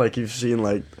TikTok. Like you've seen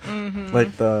like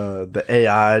the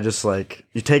AI just like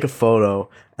you take a photo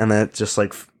and then it just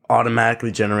like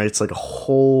automatically generates like a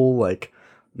whole like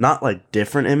not like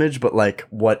different image, but like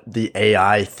what the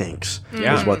AI thinks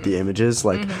is what the image is.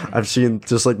 Like I've seen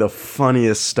just like the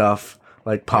funniest stuff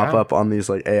like pop up on these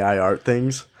like AI art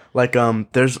things. Like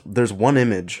there's one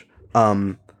image.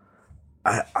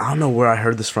 I don't know where I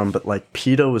heard this from, but like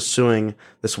PETA was suing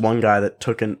this one guy that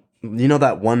took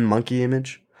that one monkey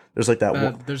image. There's like that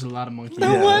one. There's a lot of monkeys.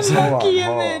 One monkey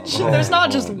image. There's not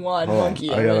just one monkey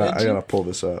image. I gotta pull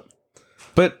this up.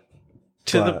 But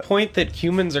the point that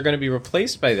humans are going to be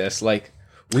replaced by this, like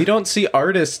we don't see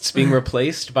artists being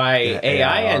replaced by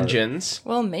AI engines.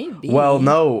 Well, maybe. Well,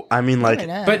 no, I mean like,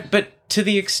 but to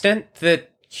the extent that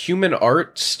human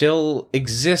art still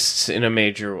exists in a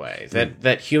major way,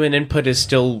 that human input is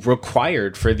still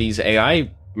required for these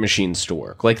AI machines to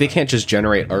work. Like they can't just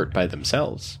generate art by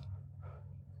themselves.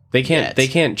 They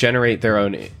can't generate their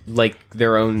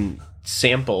own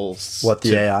samples. What,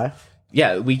 the AI?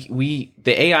 Yeah, the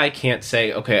AI can't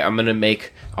say, okay, I'm going to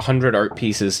make 100 art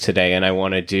pieces today and I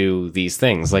want to do these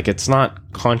things. Like it's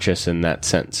not conscious in that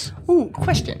sense. Ooh,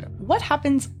 question. What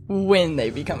happens when they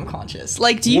become conscious?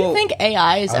 Like, do you think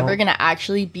AI is ever going to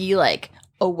actually be like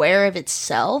aware of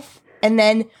itself? And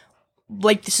then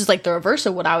like, this is like the reverse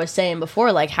of what I was saying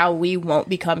before, like how we won't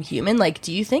become human. Like,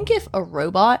 do you think if a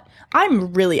robot, I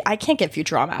can't get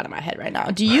Futurama out of my head right now.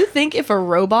 Do you think if a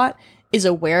robot is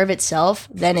aware of itself,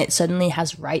 then it suddenly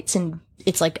has rights and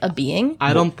it's like a being?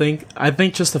 I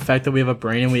think just the fact that we have a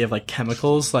brain and we have like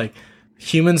chemicals, like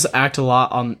humans act a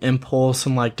lot on impulse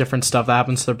and like different stuff that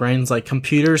happens to their brains. Like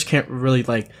computers can't really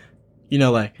like,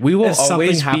 like we will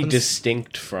always be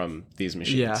distinct from these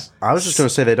machines. Yeah. I was just going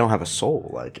to say they don't have a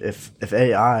soul. Like if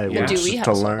AI were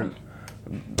to learn.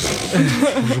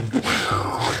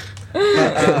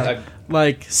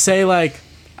 Like say like,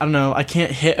 I don't know, I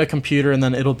can't hit a computer and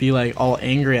then it'll be like all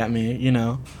angry at me,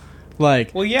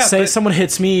 Like, say someone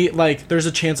hits me, like, there's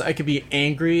a chance I could be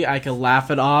angry, I could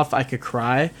laugh it off, I could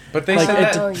cry. But they like,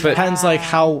 said it depends, like,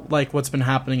 how, like, what's been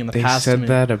happening in the past. They said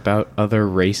that about other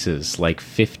races, like,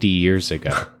 50 years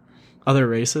ago. Other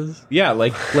races? Yeah,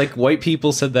 like white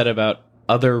people said that about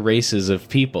other races of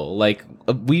people. Like,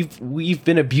 we've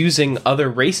been abusing other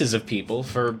races of people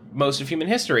for most of human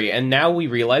history, and now we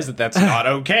realize that that's not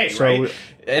okay, right?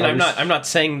 And I'm not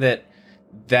saying that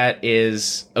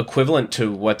is equivalent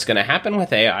to what's going to happen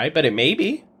with AI, but it may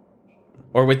be,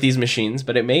 or with these machines,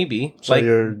 but it may be. So like,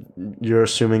 you're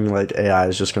assuming like AI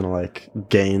is just going to like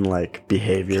gain like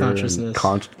behavior consciousness. And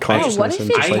consciousness. What if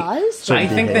it does? I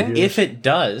think that if it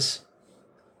does,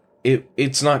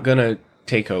 it's not going to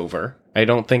take over. I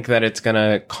don't think that it's going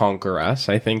to conquer us.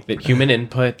 I think that human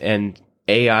input and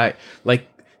AI, like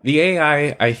the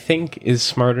AI, I think is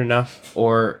smart enough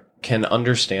or can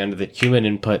understand that human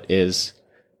input is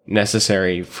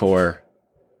necessary for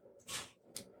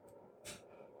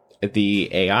the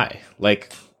AI.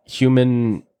 Like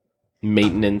human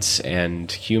maintenance and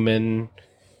human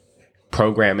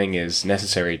programming is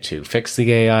necessary to fix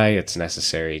the AI. It's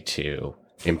necessary to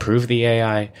improve the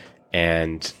AI,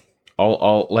 and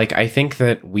all like I think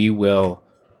that we will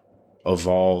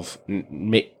evolve.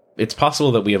 It's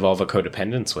possible that we evolve a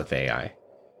codependence with AI.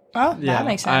 Oh, that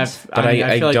makes sense. But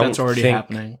I feel like that's already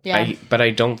happening. Yeah. But I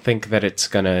don't think that it's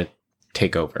gonna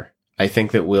take over. I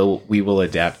think that we will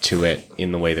adapt to it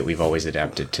in the way that we've always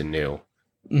adapted to new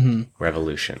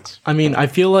revolutions. I mean, I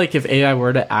feel like if AI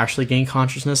were to actually gain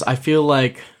consciousness, I feel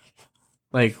like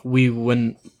we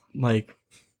wouldn't like,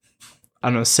 I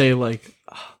don't know, say like,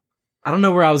 I don't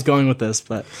know where I was going with this,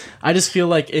 but I just feel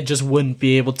like it just wouldn't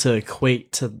be able to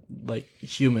equate to like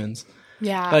humans.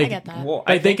 Yeah, like, I get that. Well,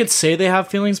 they could say they have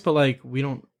feelings, but like we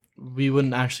don't we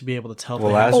wouldn't actually be able to tell.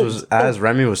 Well, as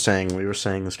Remy was saying, we were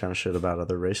saying this kind of shit about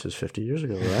other races 50 years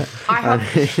ago, right?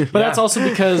 But that's also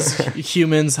because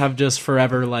humans have just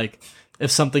forever, like, if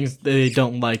something they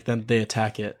don't like, then they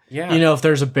attack it. Yeah. You know, if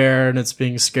there's a bear and it's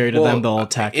being scary to them, they'll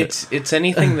attack it. It's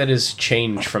anything that is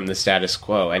changed from the status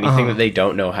quo. Anything that they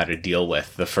don't know how to deal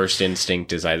with. The first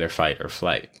instinct is either fight or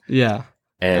flight. Yeah.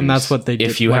 And that's what they do.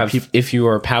 If you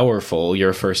are powerful,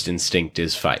 your first instinct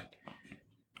is fight.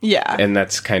 Yeah. And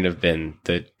that's kind of been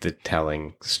the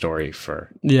telling story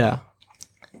for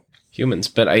humans.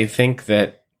 But I think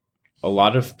that a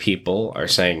lot of people are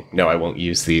saying, no, I won't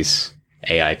use these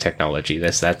AI technology.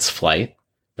 That's flight.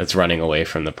 That's running away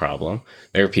from the problem.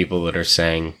 There are people that are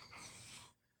saying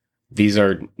these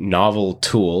are novel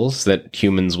tools that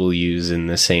humans will use in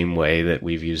the same way that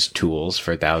we've used tools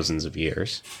for thousands of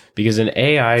years. Because an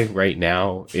AI right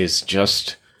now is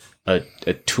just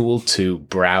a tool to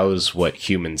browse what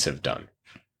humans have done.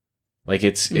 Like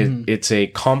it's a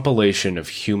compilation of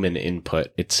human input.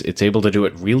 It's able to do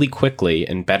it really quickly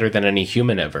and better than any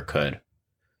human ever could.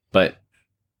 But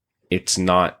it's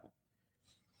not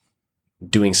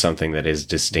doing something that is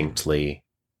distinctly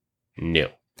new.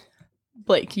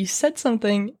 Blake, you said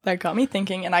something that got me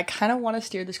thinking, and I kind of want to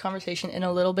steer this conversation in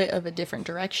a little bit of a different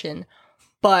direction.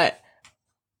 But,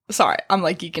 sorry, I'm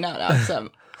like geeking out now. So,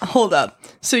 hold up.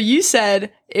 So you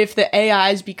said if the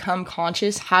AIs become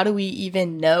conscious, how do we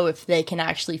even know if they can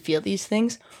actually feel these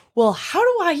things? Well, how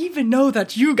do I even know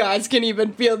that you guys can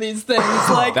even feel these things?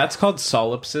 Like, that's called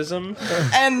solipsism.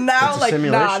 And now, like,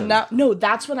 no,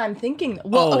 that's what I'm thinking.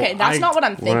 Well, okay, that's not what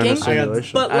I'm thinking.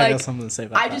 But like, I got something to say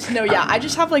about that. I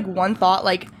just have like one thought,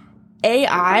 like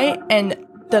AI and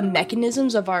the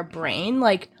mechanisms of our brain.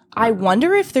 Like, I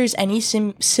wonder if there's any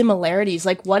similarities.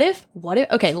 Like, what if?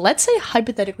 Okay, let's say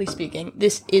hypothetically speaking,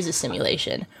 this is a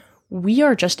simulation. We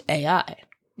are just AI.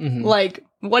 Mm-hmm. Like,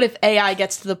 what if AI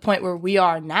gets to the point where we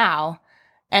are now?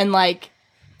 And like,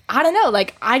 I don't know,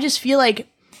 like, I just feel like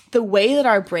the way that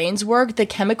our brains work, the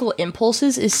chemical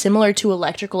impulses is similar to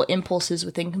electrical impulses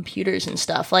within computers and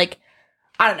stuff. Like,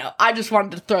 I don't know. I just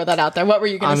wanted to throw that out there. What were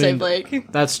you going to say,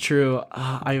 Blake? That's true.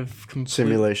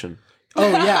 Simulation. Oh,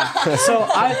 yeah. So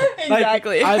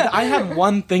exactly. I had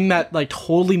one thing that like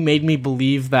totally made me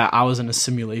believe that I was in a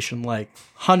simulation, like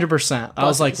 100%. I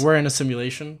was like, we're in a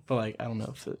simulation, but like, I don't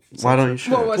know if it's... Why don't you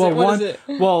share? What is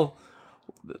it?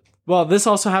 Well, this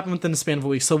also happened within the span of a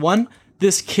week. So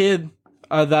this kid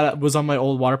that was on my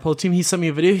old water polo team, he sent me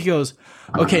a video. He goes,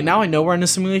 okay, now I know we're in a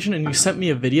simulation, and you sent me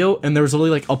a video, and there was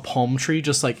literally like a palm tree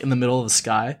just like in the middle of the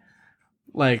sky.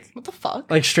 Like, what the fuck?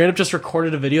 Like, straight up just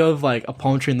recorded a video of like a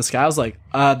palm tree in the sky. I was like,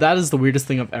 that is the weirdest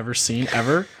thing I've ever seen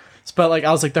ever. But like,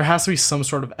 I was like, there has to be some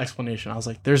sort of explanation. I was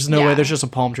like, there's no way there's just a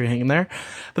palm tree hanging there.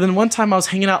 But then one time I was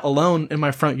hanging out alone in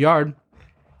my front yard,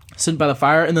 sitting by the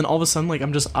fire, and then all of a sudden, like,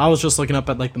 I was just looking up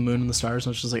at like the moon and the stars, and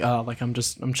I was just like, oh, like I'm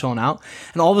chilling out,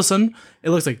 and all of a sudden it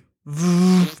looks like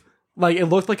it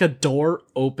looked like a door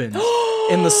opened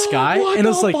in the sky, and it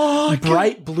was like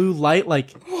bright blue light,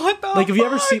 like what the like if you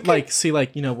ever fuck? see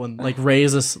you know when like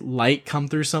rays of light come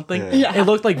through something, yeah. It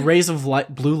looked like rays of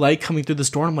blue light coming through this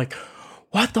door, and I'm like,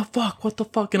 what the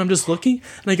fuck, and I'm just looking,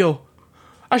 and I go,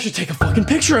 I should take a fucking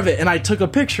picture of it, and I took a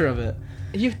picture of it.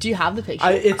 Do you have the picture?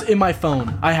 It's in my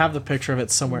phone. I have the picture of it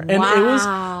somewhere. And it was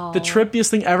the trippiest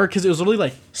thing ever because it was literally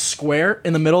like square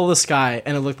in the middle of the sky,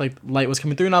 and it looked like light was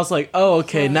coming through, and I was like, oh,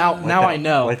 okay, now I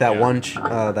know. Like that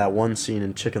one scene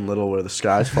in Chicken Little where the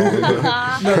sky's falling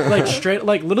down. No, like straight,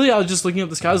 like literally I was just looking at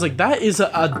the sky. I was like, that is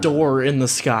a door in the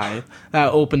sky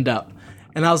that opened up.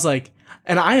 And I was like,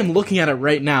 and I am looking at it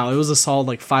right now. It was a solid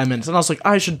like 5 minutes. And I was like,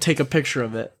 I should take a picture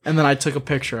of it. And then I took a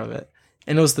picture of it.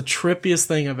 And it was the trippiest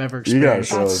thing I've ever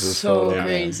experienced. That's so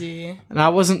crazy. And I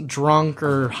wasn't drunk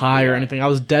or high or anything. I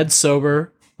was dead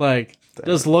sober, like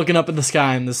just looking up at the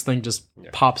sky, and this thing just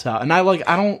pops out. And I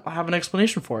don't have an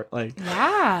explanation for it. Like,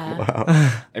 yeah, wow.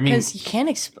 I mean, because you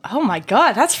can't. Oh my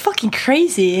god, that's fucking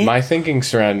crazy. My thinking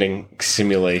surrounding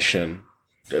simulation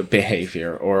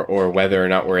behavior, or whether or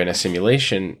not we're in a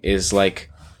simulation, is like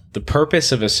the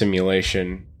purpose of a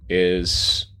simulation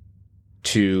is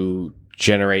to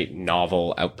generate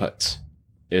novel outputs,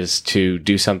 is to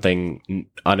do something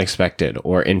unexpected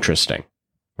or interesting,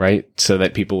 right? So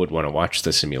that people would want to watch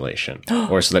the simulation,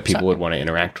 or so that people would want to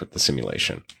interact with the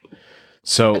simulation.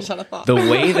 So the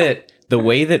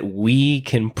way that we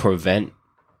can prevent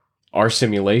our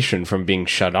simulation from being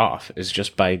shut off is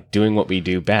just by doing what we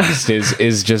do best,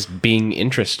 is just being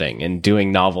interesting and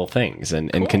doing novel things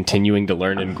and continuing to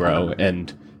learn and grow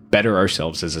and better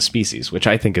ourselves as a species, which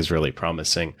I think is really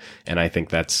promising. And I think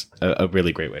that's a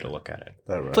really great way to look at it.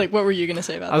 Right. Like, what were you going to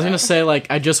say about that? I was going to say, like,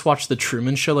 I just watched The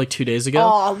Truman Show like 2 days ago. Oh,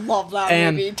 I love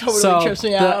that movie. Totally trips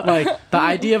me out. Like, the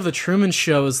idea of The Truman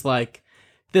Show is like,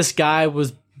 this guy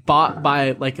was bought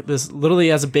by, like, this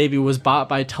literally as a baby was bought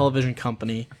by a television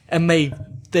company, and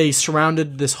they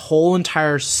surrounded this whole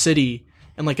entire city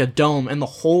in like a dome, and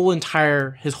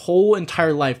his whole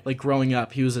entire life, like growing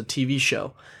up, he was a TV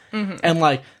show. Mm-hmm. And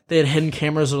like they had hidden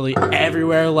cameras literally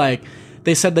everywhere. Like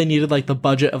they said they needed like the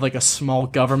budget of like a small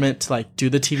government to like do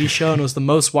the TV show, and it was the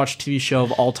most watched TV show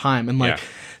of all time. And like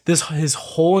his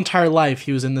whole entire life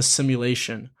he was in this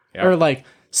simulation or like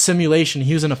simulation.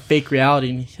 He was in a fake reality,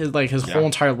 and his whole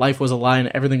entire life was a lie, and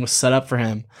everything was set up for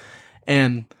him.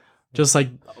 And just like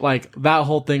that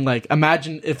whole thing, like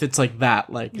imagine if it's like that,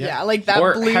 like like that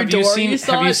or blue have door you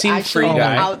seen Free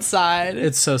Guy? Outside.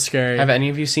 It's so scary. Have any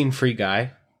of you seen Free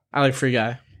Guy? I like Free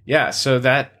Guy. Yeah, so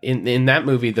that in that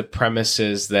movie, the premise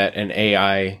is that an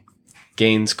AI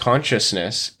gains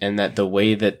consciousness, and that the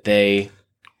way that they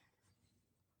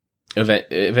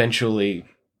eventually,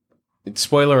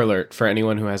 spoiler alert for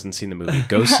anyone who hasn't seen the movie,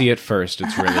 go see it first.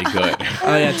 It's really good.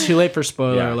 Oh yeah, too late for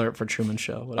spoiler alert for Truman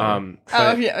Show. Whatever.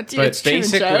 But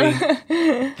basically,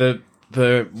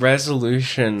 the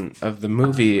resolution of the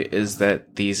movie is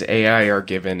that these AI are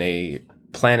given a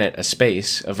planet, a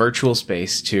space, a virtual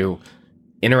space to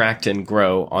interact and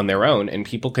grow on their own, and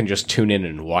people can just tune in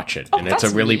and watch it. And it's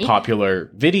a really popular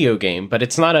video game, but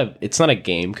it's not a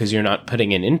game because you're not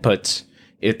putting in inputs.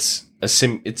 It's a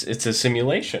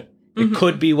simulation. It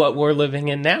could be what we're living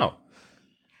in now.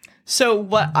 So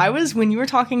when you were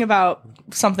talking about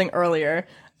something earlier,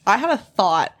 I had a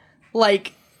thought,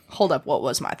 like, hold up, what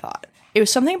was my thought? It was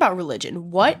something about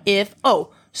religion. What if,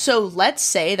 so let's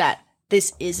say that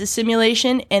this is a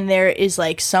simulation and there is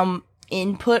like some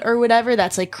input or whatever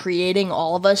that's like creating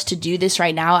all of us to do this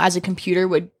right now, as a computer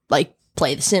would like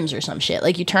play The Sims or some shit.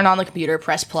 Like you turn on the computer,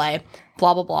 press play,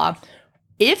 blah, blah, blah.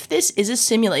 If this is a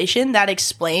simulation, that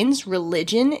explains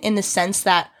religion in the sense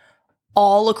that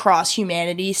all across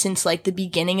humanity since like the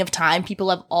beginning of time, people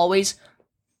have always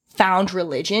found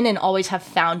religion and always have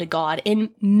found a god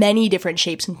in many different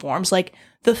shapes and forms. Like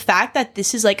the fact that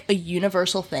this is like a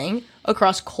universal thing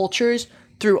across cultures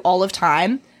through all of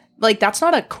time, like that's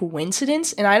not a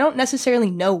coincidence, and I don't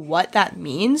necessarily know what that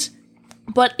means,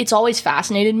 but it's always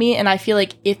fascinated me, and I feel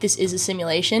like if this is a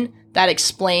simulation, that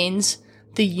explains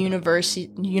the universality.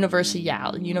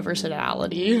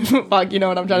 Fuck, you know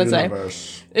what I'm trying to say?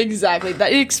 Exactly.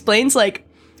 That it explains like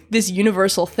this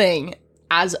universal thing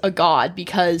as a god,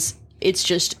 because it's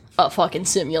just a fucking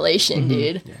simulation,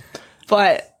 dude. Yeah.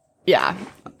 But yeah,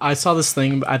 I saw this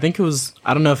thing. I think it was,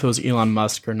 I don't know if it was Elon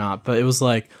Musk or not, but it was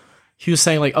like, he was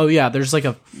saying like, oh yeah, there's like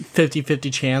a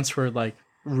 50-50 chance we're like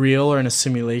real or in a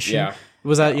simulation. Yeah.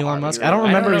 Was that Elon Musk? I don't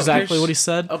remember exactly what he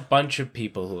said. A bunch of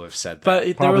people who have said that.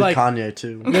 But they were like, Kanye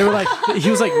too. They were like, he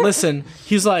was like, listen,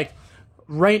 he's like,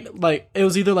 it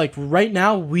was either like right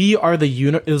now we are the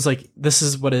it was like, this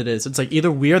is what it is. It's like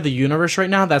either we are the universe right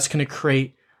now that's going to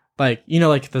create, like, you know,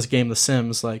 like this game, The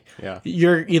Sims, like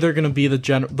you're either going to be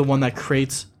the one that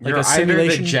creates like a simulation. You're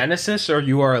either the genesis or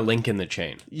you are a link in the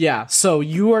chain. Yeah. So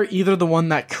you are either the one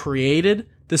that created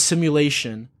the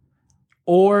simulation,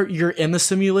 or you're in the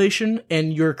simulation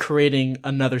and you're creating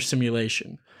another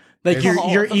simulation. Like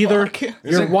you're either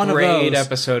you're one of those. There's a great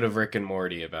episode of Rick and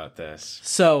Morty about this.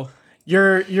 So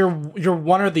you're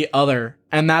one or the other,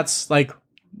 and that's like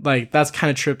that's kind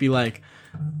of trippy. Like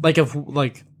if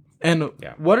like and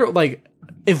what are like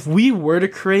if we were to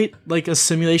create like a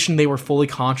simulation, they were fully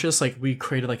conscious. Like we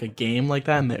created like a game like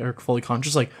that, and they are fully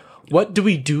conscious. Like what do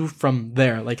we do from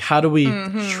there? Like how do we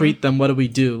treat them? What do we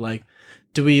do? Like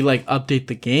do we like update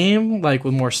the game like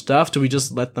with more stuff? Do we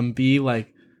just let them be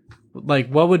like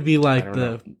what would be like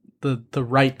the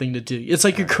right thing to do? It's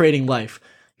like you're creating life.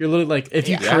 You're literally like, if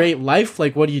you create life,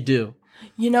 like what do you do?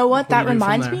 You know what? That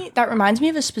reminds me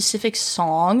of a specific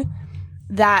song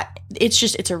that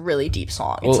it's a really deep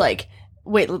song. It's like,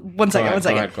 wait, one second. Go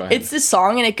ahead. It's this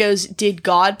song and it goes, did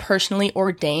God personally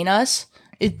ordain us?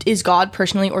 Is God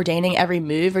personally ordaining every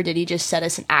move, or did he just set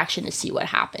us in action to see what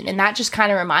happened? And that just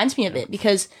kind of reminds me of it,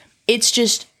 because it's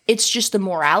just the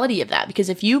morality of that. Because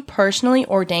if you personally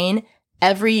ordain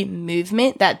every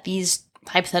movement that these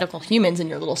hypothetical humans in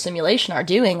your little simulation are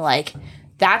doing, like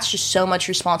that's just so much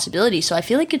responsibility. So I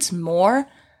feel like it's more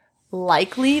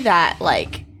likely that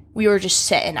like we were just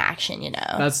set in action, you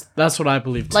know? That's what I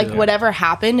believe too. Like whatever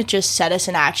happened, it just set us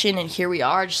in action, and here we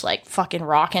are just like fucking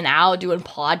rocking out, doing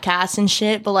podcasts and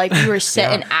shit, but like we were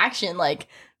set in action. Like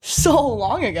so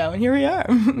long ago, and here we are.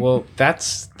 Well,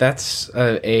 that's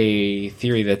a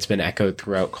theory that's been echoed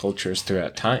throughout cultures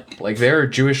throughout time. Like there are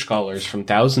Jewish scholars from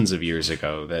thousands of years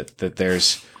ago that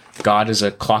there's God is a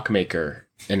clockmaker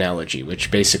analogy, which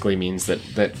basically means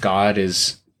that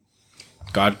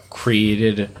God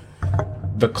created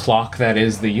the clock that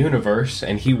is the universe,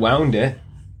 and he wound it,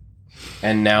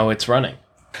 and now it's running.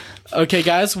 Okay,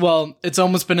 guys. Well, it's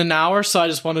almost been an hour, so I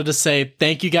just wanted to say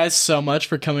thank you guys so much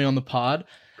for coming on the pod.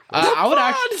 I would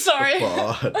actually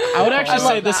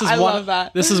say this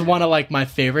is one of like my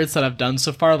favorites that I've done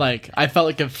so far. Like I felt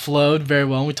like it flowed very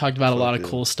well. We talked about a lot of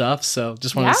cool stuff. So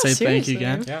just wanted to say thank you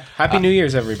again. Yeah. Happy New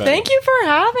Year's, everybody. Thank you for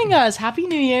having us. Happy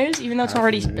New Year's. Even though it's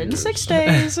already been 6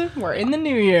 days, we're in the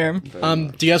new year.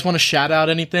 Do you guys want to shout out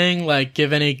anything? Like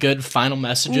give any good final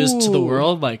messages to the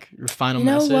world? Like your final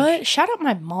message? You know what? Shout out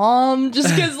my mom.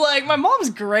 Just because like my mom's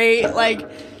great. Like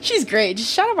she's great.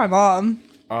 Just shout out my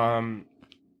mom.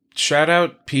 Shout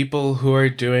out people who are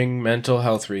doing mental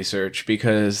health research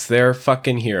because they're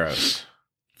fucking heroes.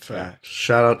 Fact.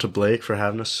 Shout out to Blake for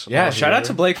having us. Yeah, shout out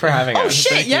to Blake for having us. Oh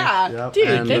shit, yeah. Yep. Dude,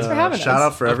 and, thanks for having us. Shout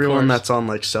out for everyone that's on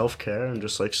like self-care and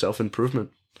just like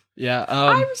self-improvement. Yeah.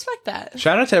 I respect that.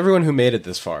 Shout out to everyone who made it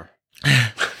this far.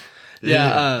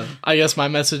 Yeah, I guess my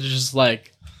message is just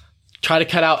like try to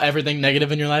cut out everything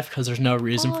negative in your life because there's no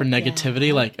reason for negativity.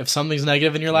 Yeah. Like if something's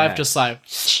negative in your life, just like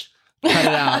cut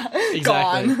it out.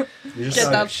 Exactly. Gone. Get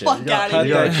that fuck out of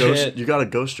here. You gotta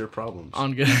ghost your problems.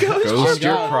 Ghost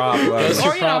your problems.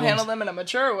 Or handle them in a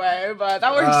mature way, but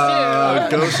that works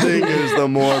too. Ghosting is the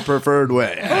more preferred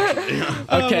way.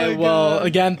 Okay, well,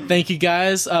 again, thank you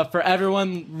guys. For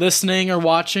everyone listening or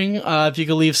watching, if you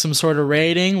could leave some sort of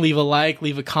rating, leave a like,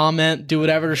 leave a comment, do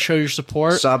whatever to show your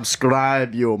support.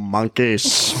 Subscribe, you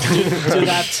monkeys. Do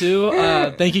that too.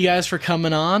 Thank you guys for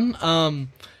coming on.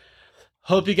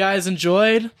 Hope you guys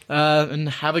enjoyed and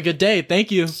have a good day.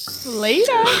 Thank you.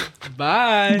 Later.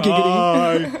 Bye.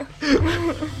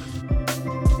 Bye.